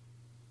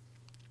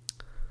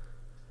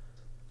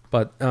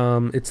 But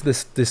it's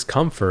this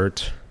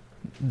discomfort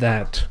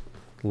that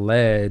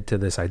led to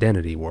this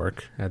identity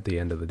work at the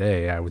end of the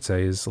day, I would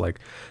say, is like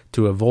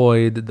to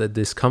avoid the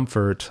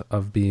discomfort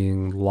of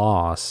being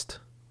lost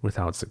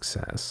without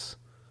success.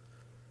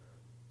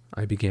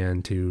 I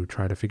began to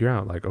try to figure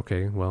out like,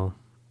 okay, well,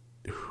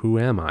 who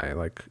am I?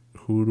 Like,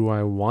 who do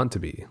I want to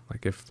be?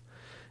 Like if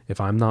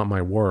I'm not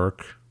my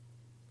work,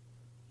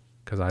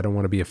 because I don't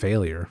want to be a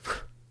failure,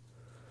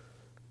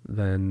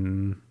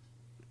 then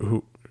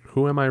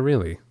who am I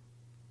really?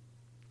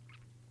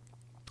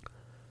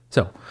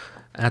 So,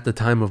 at the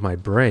time of my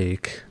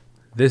break,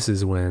 this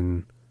is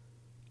when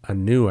a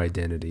new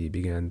identity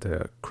began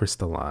to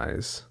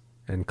crystallize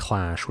and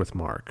clash with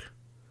Mark.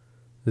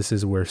 This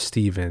is where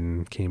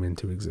Steven came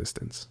into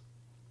existence,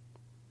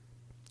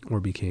 or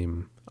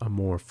became a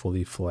more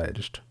fully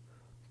fledged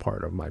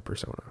part of my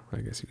persona,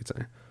 I guess you could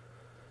say.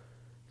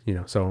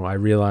 So I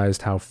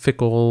realized how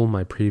fickle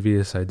my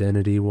previous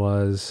identity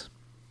was.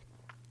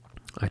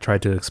 I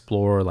tried to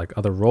explore like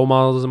other role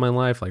models in my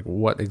life, like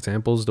what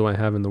examples do I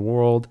have in the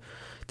world,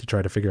 to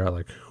try to figure out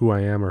like who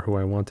I am or who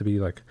I want to be.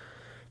 Like,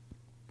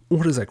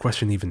 what does that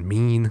question even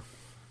mean?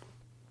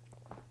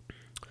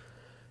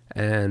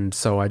 And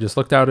so I just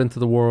looked out into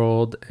the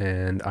world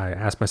and I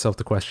asked myself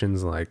the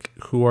questions like,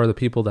 who are the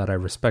people that I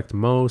respect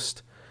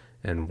most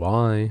and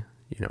why?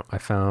 I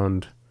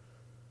found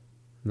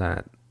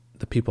that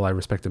the people I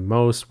respected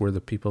most were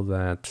the people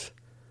that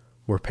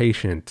were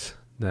patient,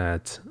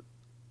 that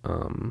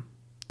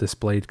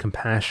displayed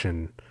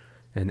compassion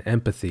and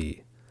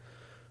empathy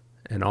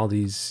and all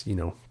these,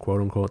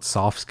 quote unquote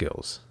soft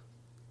skills.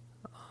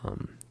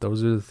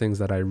 Those are the things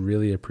that I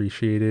really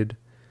appreciated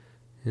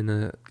in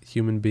a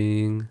human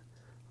being,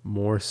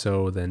 more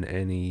so than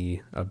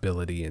any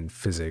ability in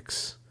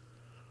physics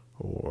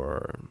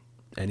or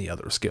any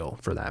other skill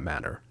for that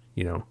matter.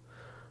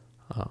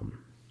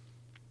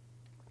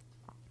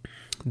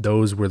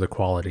 Those were the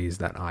qualities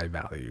that I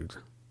valued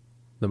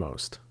the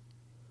most.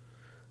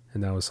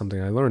 And that was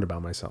something I learned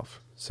about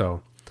myself.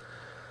 So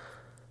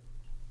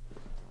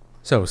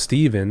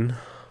Stephen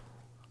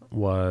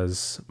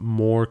was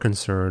more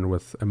concerned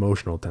with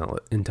emotional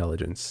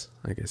intelligence,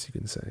 I guess you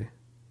can say.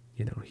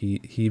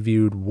 He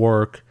viewed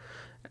work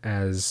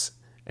as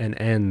an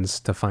ends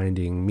to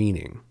finding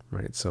meaning,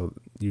 right? So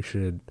you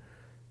should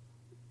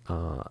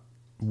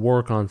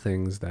work on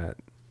things that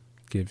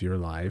give your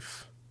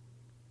life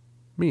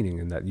meaning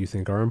and that you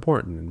think are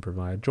important and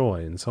provide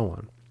joy and so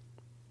on.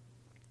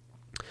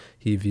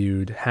 He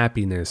viewed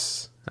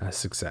happiness as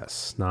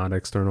success, not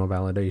external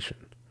validation.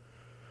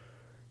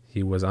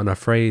 He was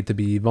unafraid to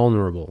be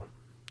vulnerable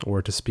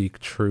or to speak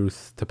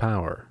truth to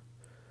power.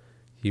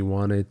 He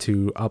wanted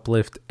to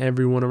uplift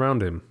everyone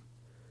around him.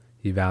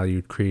 He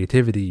valued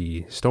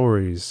creativity,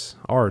 stories,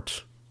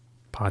 art,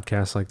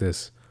 podcasts like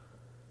this.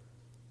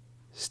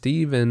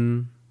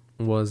 Stephen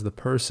was the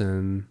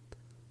person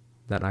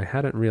that I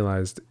hadn't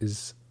realized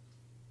is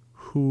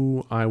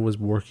who I was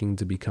working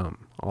to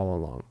become all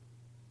along.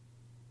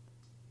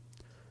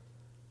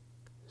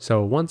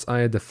 So once I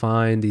had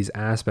defined these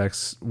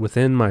aspects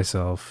within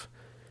myself,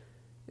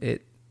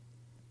 it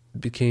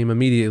became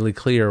immediately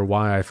clear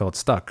why I felt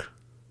stuck.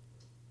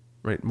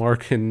 Right?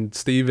 Mark and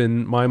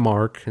Stephen, my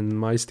Mark and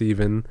my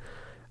Stephen,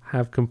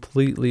 have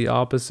completely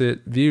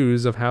opposite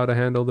views of how to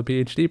handle the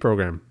PhD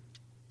program.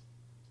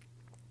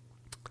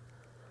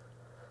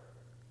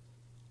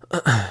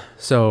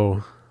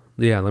 So,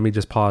 yeah, let me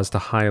just pause to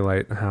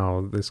highlight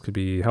how this could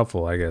be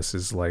helpful, I guess,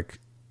 is like,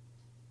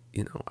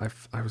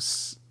 I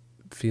was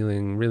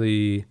feeling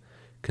really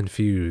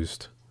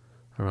confused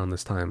around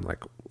this time.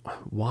 Like,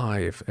 why,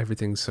 if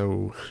everything's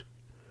so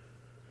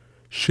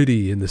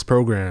shitty in this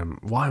program,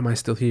 why am I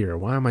still here?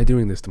 Why am I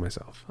doing this to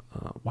myself?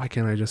 Why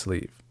can't I just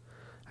leave?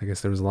 I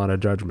guess there was a lot of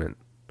judgment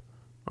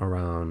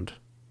around,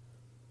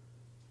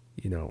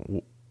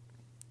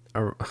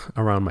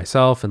 around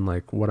myself and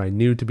like what I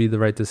knew to be the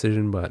right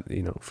decision, but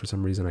for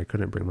some reason I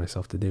couldn't bring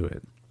myself to do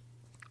it.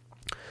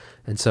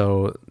 And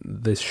so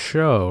this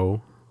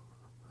show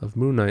of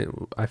Moon Knight,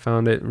 I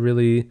found it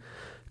really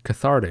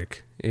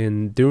cathartic.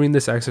 In doing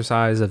this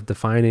exercise of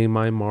defining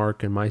my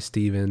Mark and my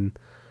Stephen,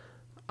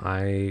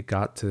 I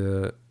got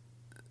to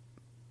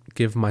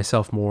give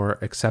myself more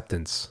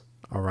acceptance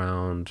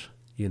around,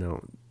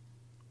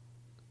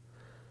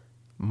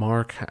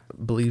 Mark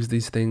believes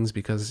these things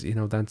because,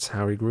 that's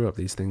how he grew up.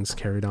 These things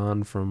carried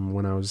on from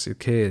when I was a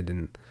kid.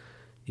 And,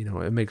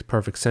 it makes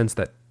perfect sense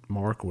that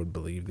Mark would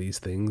believe these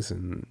things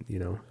and,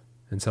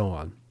 and so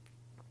on.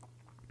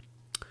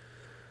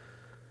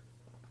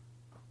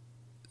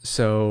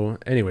 So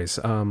anyways,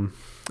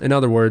 in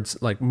other words,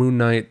 like Moon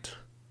Knight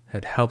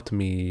had helped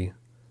me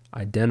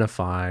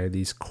identify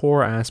these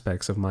core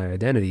aspects of my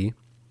identity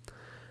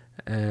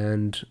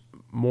and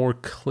more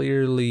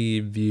clearly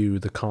view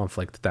the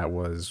conflict that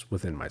was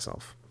within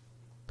myself.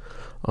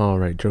 All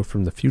right, Joe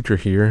from the future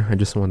here. I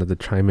just wanted to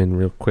chime in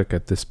real quick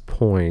at this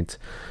point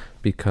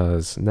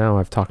because now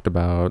I've talked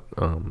about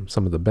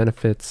some of the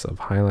benefits of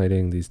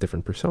highlighting these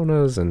different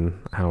personas and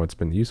how it's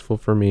been useful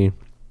for me.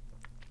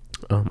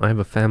 I have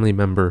a family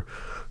member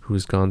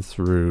who's gone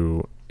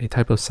through a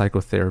type of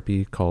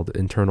psychotherapy called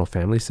internal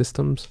family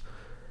systems.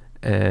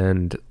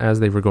 And as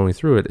they were going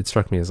through it, it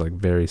struck me as like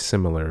very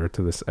similar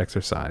to this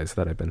exercise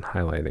that I've been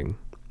highlighting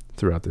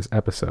throughout this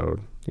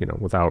episode,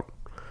 without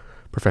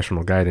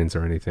professional guidance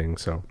or anything.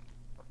 So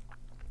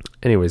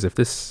anyways, if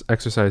this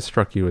exercise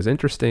struck you as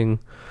interesting,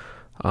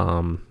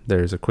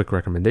 there's a quick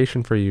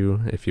recommendation for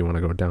you if you want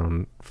to go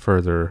down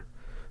further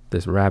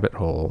this rabbit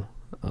hole,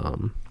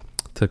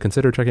 to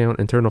consider checking out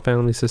internal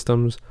family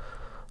systems.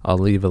 I'll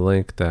leave a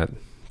link that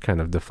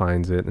kind of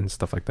defines it and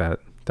stuff like that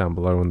down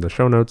below in the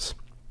show notes.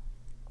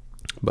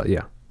 But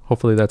yeah,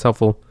 hopefully that's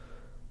helpful.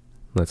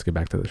 Let's get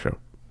back to the show.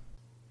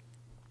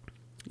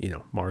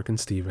 Mark and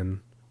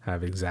Stephen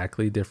have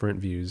exactly different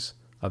views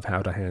of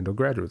how to handle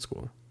graduate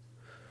school.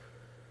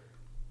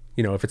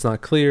 if it's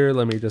not clear,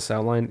 let me just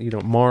outline.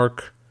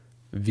 Mark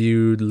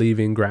viewed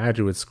leaving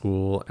graduate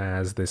school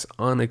as this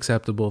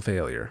unacceptable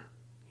failure.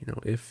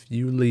 If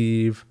you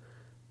leave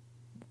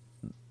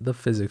the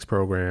physics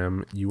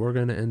program, you are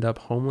going to end up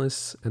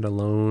homeless and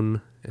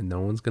alone, and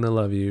no one's going to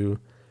love you.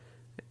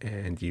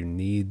 And you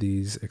need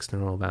these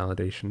external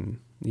validation,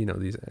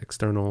 these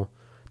external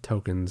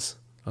tokens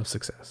of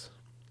success.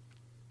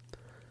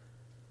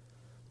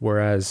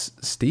 Whereas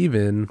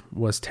Stephen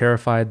was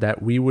terrified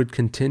that we would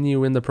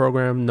continue in the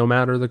program no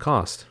matter the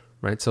cost,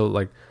 right? So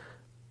like,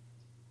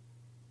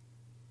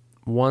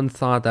 one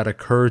thought that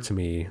occurred to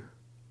me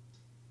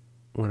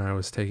when I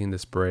was taking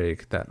this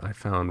break that I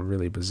found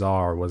really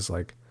bizarre was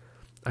like,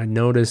 I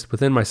noticed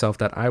within myself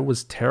that I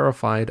was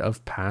terrified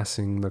of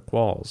passing the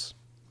quals,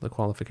 the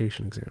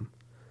qualification exam.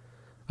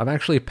 Of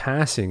actually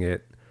passing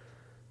it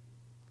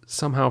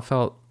somehow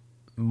felt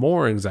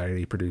more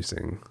anxiety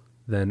producing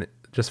than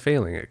just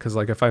failing it. Because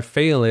like, if I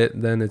fail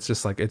it, then it's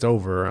just like, it's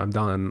over, I'm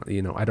done.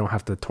 I don't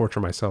have to torture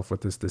myself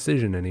with this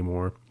decision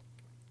anymore.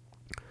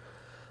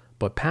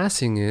 But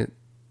passing it,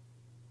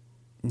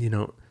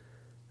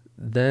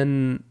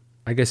 then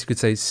I guess you could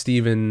say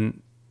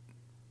Stephen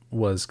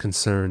was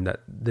concerned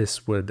that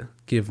this would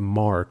give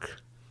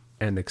Mark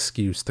an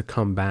excuse to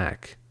come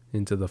back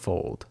into the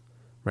fold,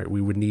 right?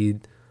 We would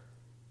need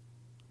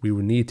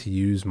to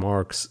use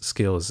Mark's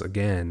skills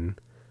again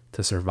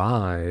to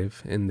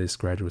survive in this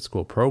graduate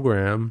school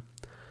program.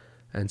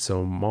 And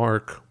so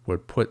Mark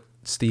would put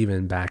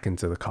Stephen back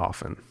into the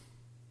coffin.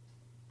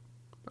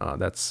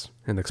 That's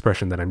an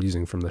expression that I'm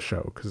using from the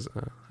show, because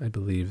I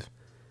believe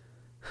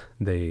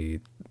they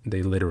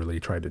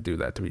literally tried to do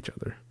that to each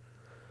other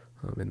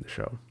in the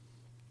show.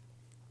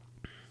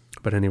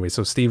 But anyway,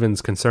 so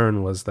Stephen's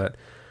concern was that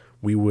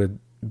we would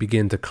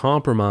begin to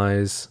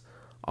compromise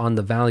on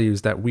the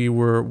values that we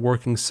were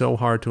working so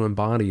hard to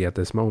embody at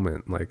this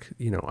moment. Like,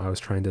 I was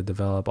trying to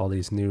develop all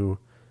these new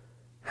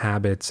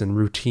habits and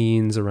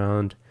routines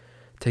around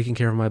taking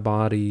care of my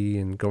body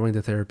and going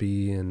to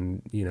therapy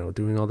and,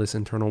 doing all this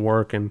internal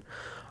work and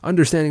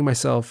understanding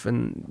myself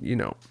and,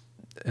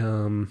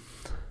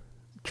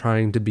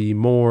 trying to be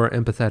more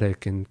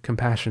empathetic and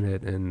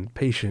compassionate and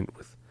patient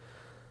with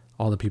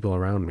all the people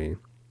around me.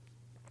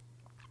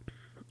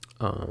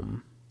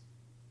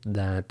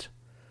 That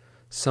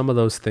some of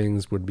those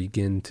things would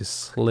begin to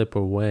slip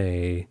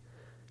away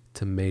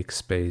to make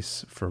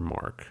space for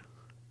Mark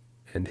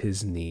and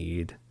his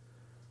need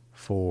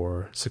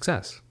for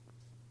success.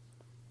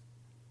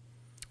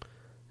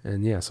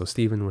 And yeah, so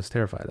Stephen was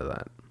terrified of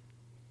that.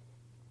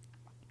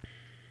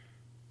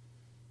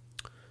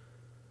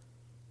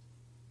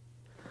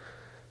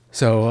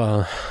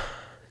 So,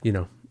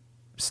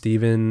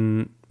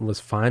 Stephen was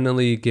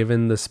finally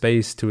given the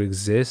space to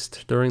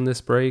exist during this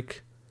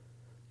break.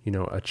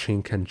 A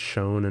chink had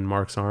shown in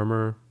Mark's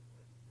armor.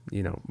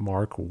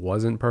 Mark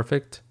wasn't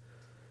perfect.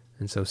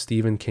 And so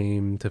Stephen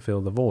came to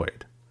fill the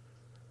void.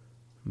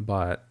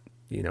 But,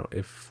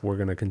 if we're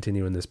going to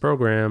continue in this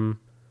program,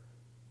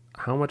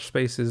 how much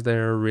space is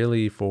there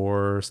really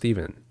for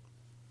Stephen?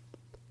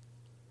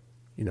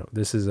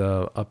 This is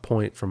a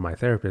point from my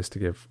therapist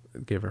to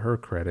give her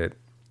credit.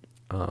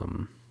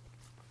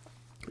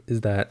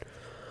 Is that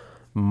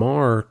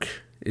Mark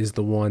is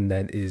the one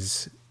that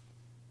is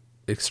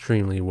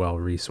extremely well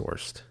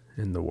resourced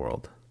in the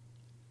world.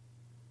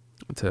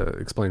 To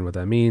explain what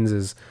that means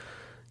is,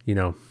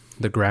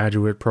 the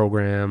graduate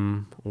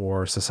program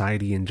or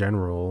society in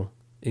general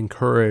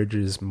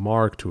encourages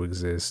Mark to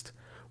exist,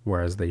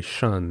 whereas they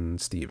shun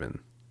Stephen.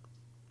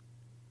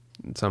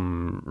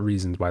 Some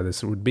reasons why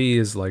this would be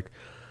is like,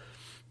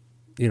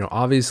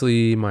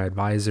 obviously my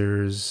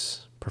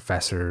advisors,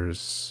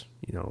 professors,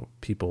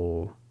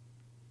 people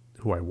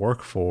who I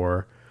work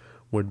for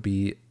would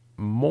be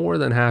more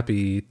than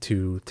happy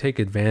to take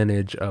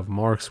advantage of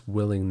Mark's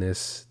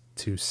willingness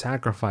to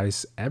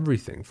sacrifice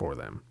everything for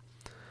them.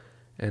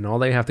 And all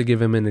they have to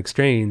give him in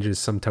exchange is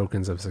some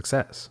tokens of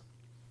success.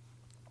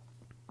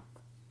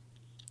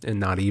 And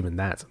not even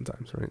that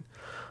sometimes, right?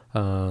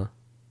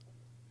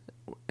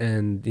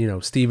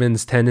 And,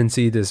 Stephen's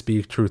tendency to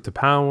speak truth to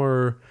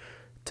power,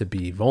 to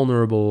be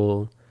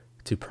vulnerable,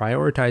 to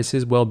prioritize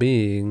his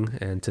well-being,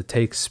 and to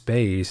take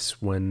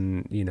space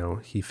when,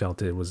 he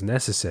felt it was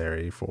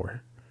necessary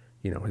for,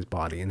 his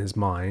body and his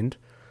mind.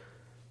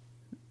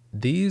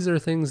 These are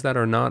things that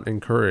are not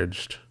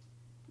encouraged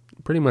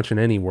pretty much in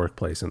any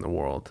workplace in the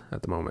world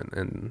at the moment.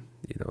 And,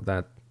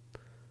 that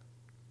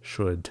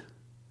should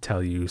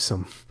tell you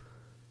some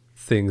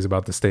things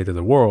about the state of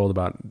the world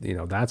about,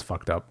 that's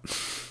fucked up.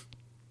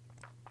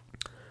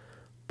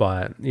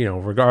 But,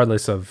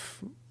 regardless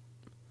of,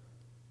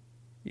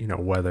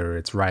 whether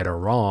it's right or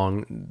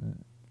wrong,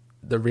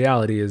 the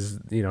reality is,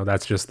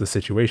 that's just the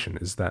situation,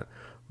 is that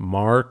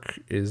Mark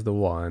is the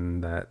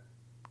one that,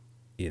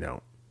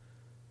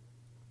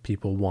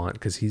 people want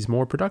because he's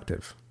more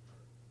productive.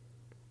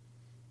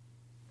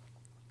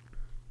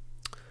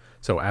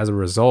 So as a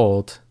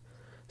result,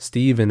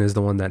 Stephen is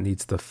the one that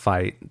needs to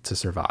fight to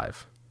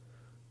survive.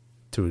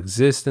 To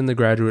exist in the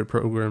graduate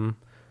program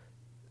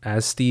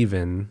as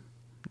Stephen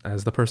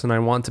as the person I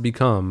want to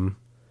become,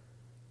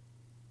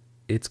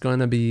 it's going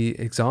to be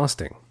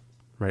exhausting,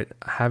 right?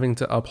 Having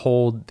to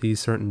uphold these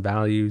certain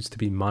values, to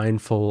be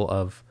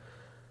mindfully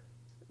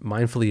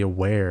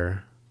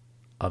aware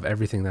of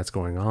everything that's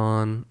going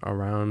on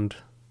around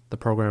the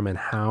program and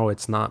how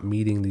it's not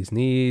meeting these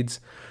needs,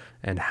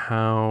 and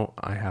how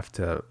I have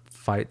to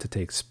fight to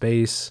take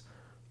space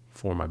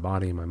for my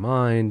body and my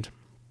mind.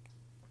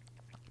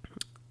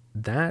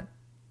 That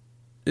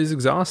is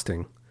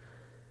exhausting.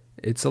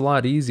 It's a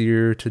lot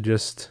easier to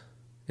just,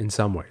 in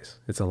some ways,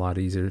 it's a lot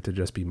easier to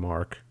just be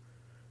Mark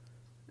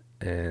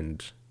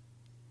and,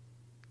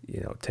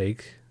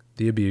 take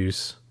the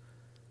abuse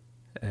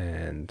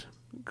and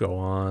go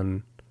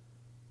on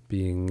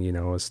being,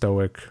 a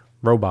stoic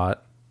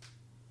robot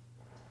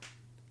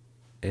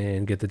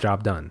and get the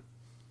job done.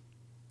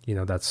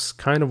 That's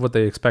kind of what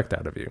they expect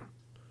out of you.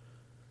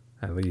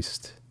 At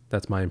least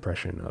that's my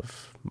impression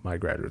of my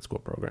graduate school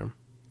program.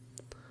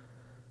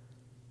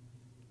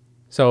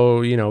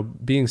 So,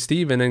 being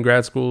Steven in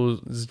grad school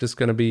is just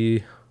going to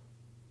be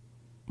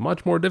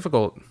much more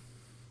difficult.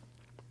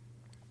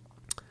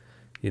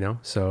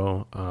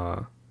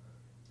 So,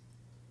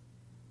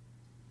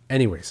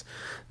 anyways,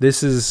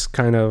 this is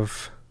kind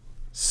of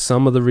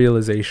some of the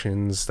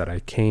realizations that I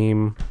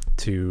came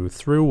to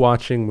through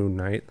watching Moon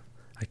Knight.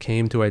 I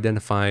came to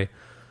identify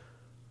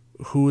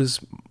who is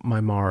my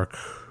Mark,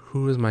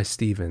 who is my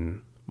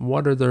Steven,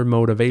 what are their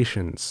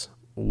motivations,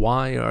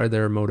 why are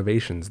their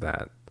motivations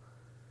that?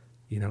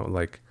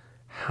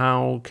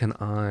 How can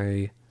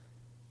I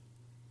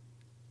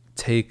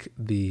take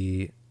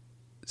the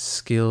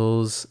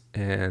skills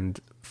and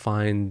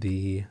find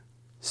the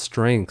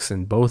strengths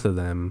in both of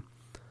them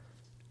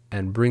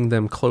and bring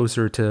them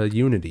closer to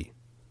unity,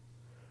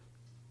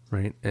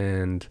 right?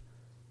 And,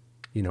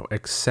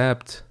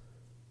 accept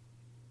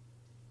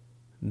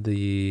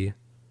the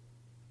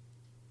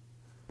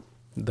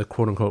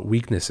quote unquote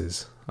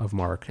weaknesses of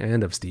Mark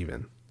and of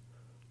Steven,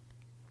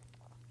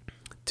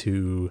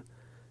 to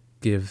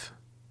give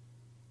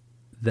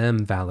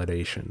them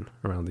validation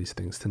around these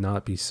things, to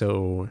not be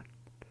so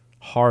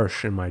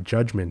harsh in my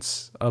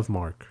judgments of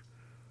Mark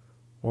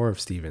or of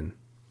Steven.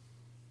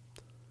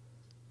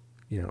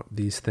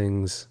 These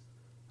things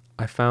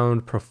I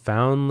found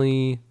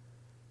profoundly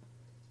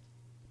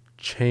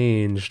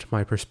changed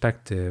my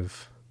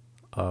perspective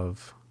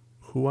of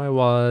who I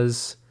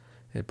was.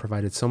 It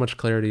provided so much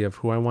clarity of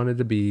who I wanted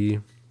to be.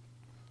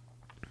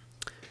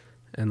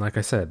 And like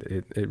I said,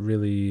 it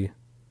really,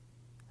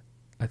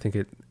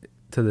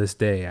 to this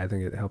day, I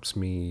think it helps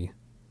me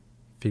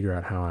figure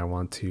out how I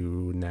want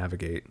to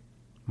navigate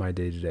my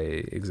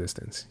day-to-day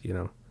existence.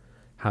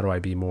 How do I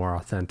be more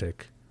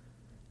authentic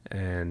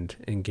and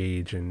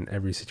engage in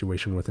every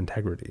situation with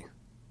integrity,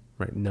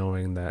 right?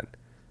 Knowing that,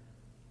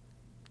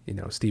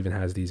 Steven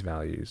has these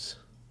values,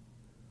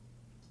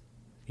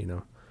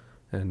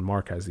 and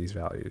Mark has these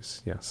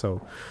values. Yeah.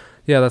 So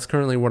that's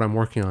currently what I'm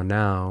working on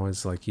now,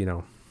 is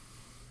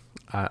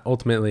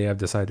ultimately I've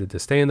decided to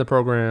stay in the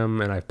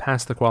program and I've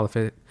passed the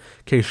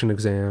qualification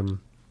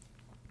exam,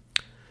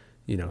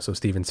 so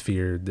Steven's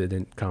fear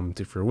didn't come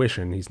to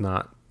fruition. He's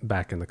not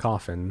back in the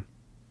coffin,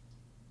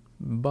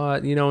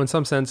 but, in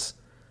some sense,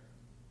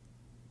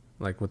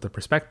 like with the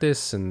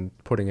prospectus and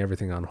putting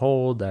everything on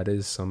hold, that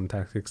is some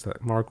tactics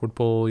that Mark would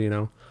pull,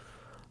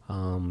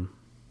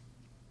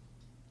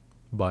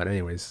 but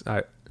anyways,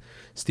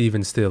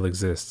 Steven still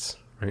exists,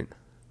 right?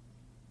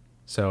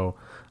 So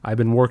I've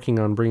been working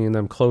on bringing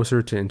them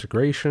closer to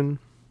integration,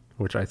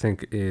 which I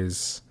think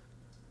is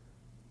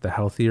the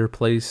healthier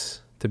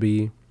place to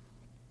be.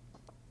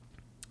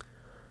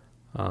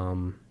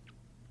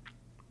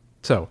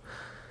 So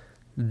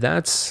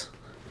that's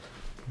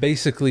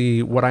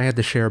basically what I had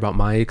to share about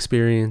my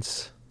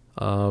experience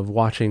of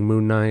watching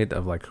Moon Knight,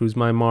 of who's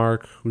my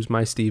Mark, who's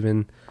my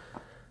Steven.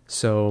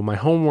 So my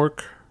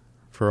homework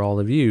for all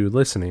of you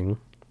listening,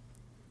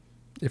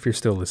 if you're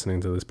still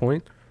listening to this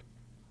point,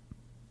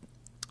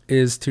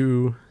 is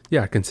to,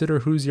 consider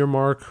who's your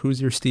Mark,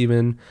 who's your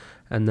Steven,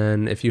 and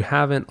then if you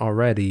haven't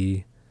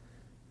already,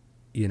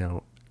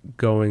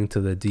 going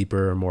to the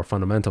deeper, more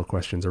fundamental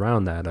questions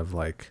around that of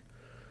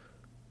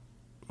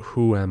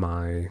who am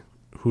I?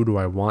 Who do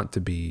I want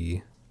to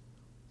be?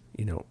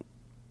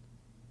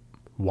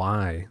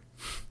 Why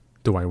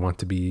do I want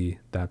to be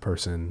that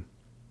person?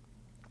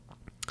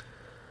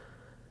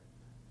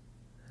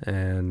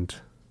 And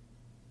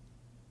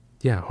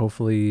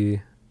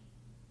hopefully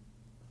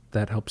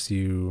that helps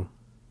you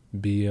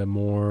be a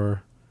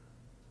more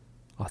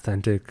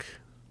authentic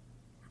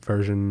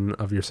version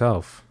of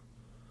yourself.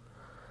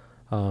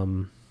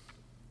 One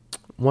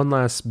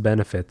last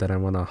benefit that I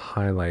want to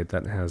highlight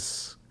that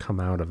has come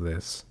out of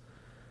this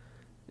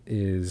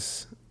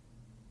is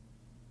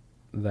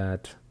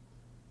that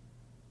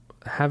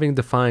having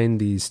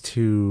defined these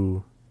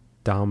two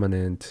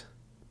dominant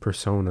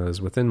personas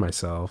within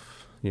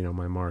myself,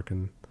 my Mark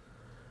and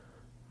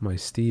my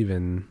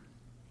Steven,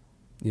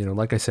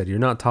 like I said, you're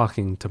not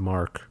talking to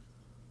Mark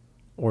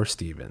or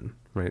Steven,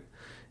 right?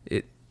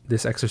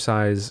 This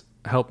exercise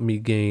helped me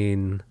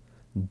gain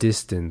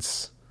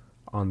distance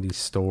on these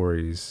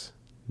stories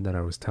that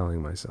I was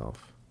telling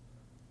myself.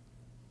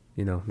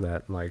 You know,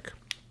 that like,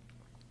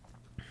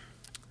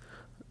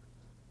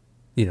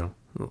 you know,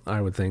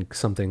 I would think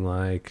something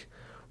like,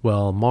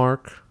 well,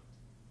 Mark,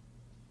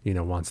 you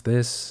know, wants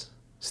this,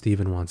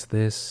 Steven wants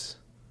this.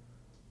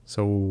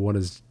 So what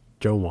does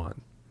Joe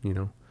want? You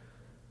know,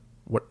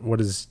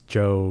 what is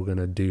Joe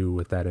gonna do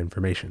with that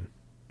information?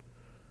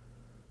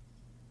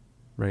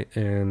 Right?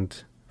 And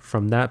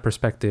from that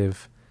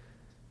perspective,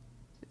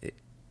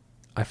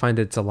 I find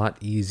it's a lot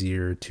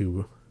easier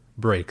to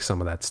break some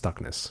of that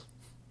stuckness,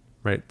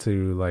 right?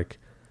 To like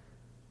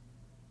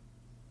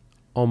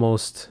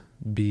almost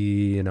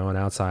be, you know, an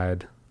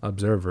outside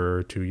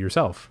observer to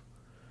yourself,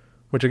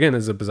 which again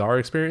is a bizarre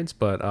experience,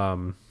 but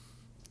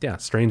yeah,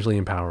 strangely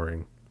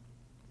empowering.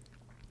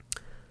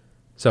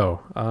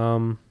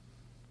 So,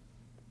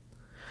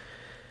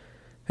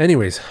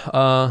 anyways,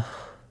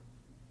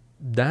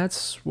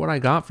 that's what I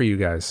got for you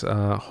guys.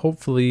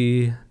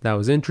 Hopefully that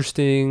was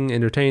interesting,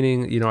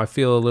 entertaining. You know, I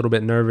feel a little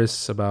bit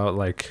nervous about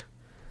like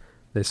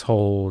this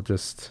whole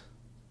just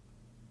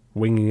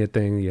winging it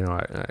thing. You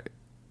know,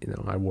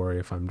 I worry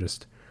if I'm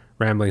just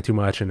rambling too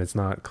much and it's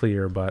not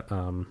clear. But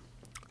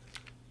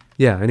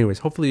yeah. Anyways,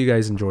 hopefully you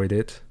guys enjoyed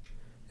it.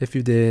 If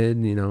you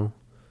did, you know,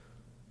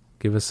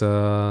 give us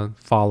a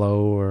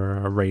follow or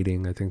a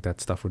rating. I think that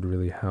stuff would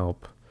really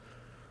help.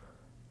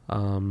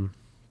 I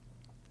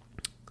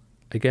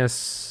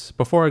guess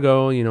before I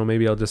go, you know,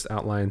 maybe I'll just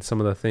outline some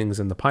of the things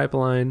in the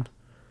pipeline.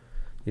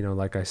 You know,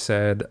 like I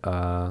said,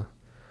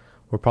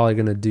 we're probably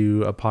going to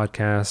do a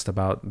podcast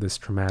about this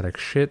traumatic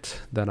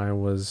shit that I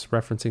was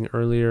referencing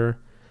earlier.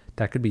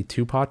 That could be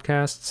 2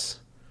 podcasts.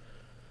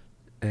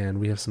 And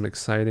we have some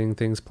exciting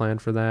things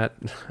planned for that.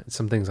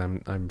 Some things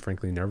I'm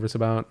frankly nervous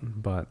about,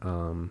 but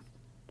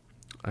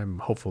I'm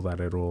hopeful that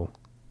it'll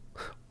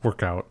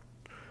work out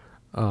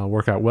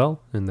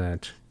well and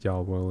that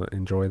y'all will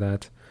enjoy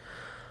that.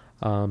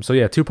 So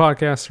yeah, 2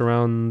 podcasts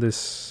around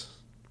this,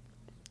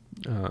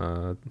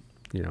 you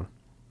know,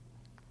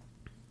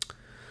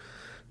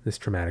 this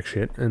traumatic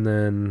shit. And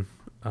then,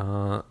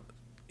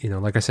 you know,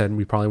 like I said,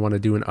 we probably want to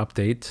do an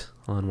update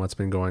on what's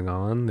been going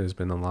on. There's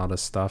been a lot of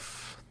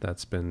stuff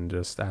that's been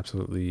just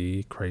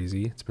absolutely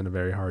crazy. It's been a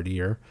very hard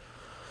year.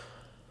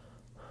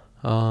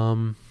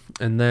 And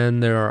then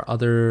there are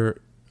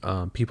other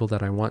people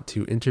that I want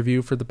to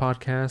interview for the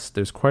podcast.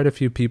 There's quite a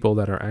few people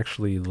that are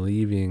actually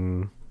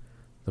leaving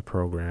the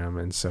program,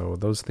 and so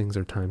those things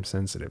are time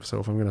sensitive. So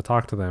if I'm going to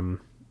talk to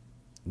them,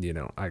 you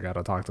know, I got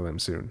to talk to them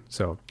soon.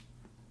 So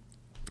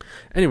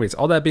anyways,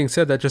 all that being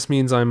said, that just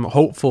means I'm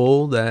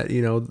hopeful that,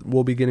 you know,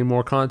 we'll be getting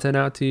more content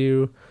out to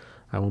you.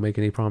 I won't make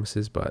any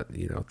promises, but,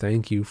 you know,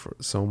 thank you for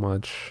so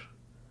much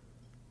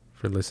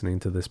for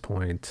listening to this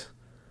point.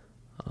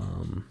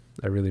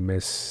 I really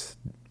miss,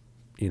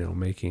 you know,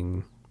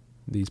 making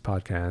these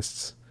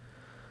podcasts.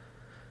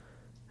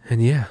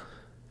 And yeah,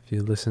 if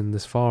you listen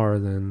this far,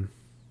 then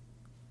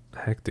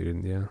heck,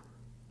 dude, yeah,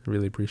 I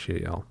really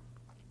appreciate y'all.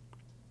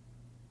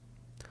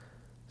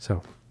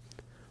 So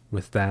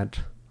with that,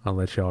 I'll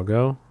let y'all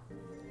go,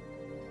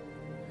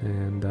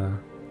 and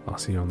I'll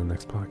see you on the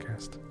next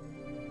podcast.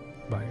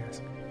 Bye,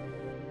 guys.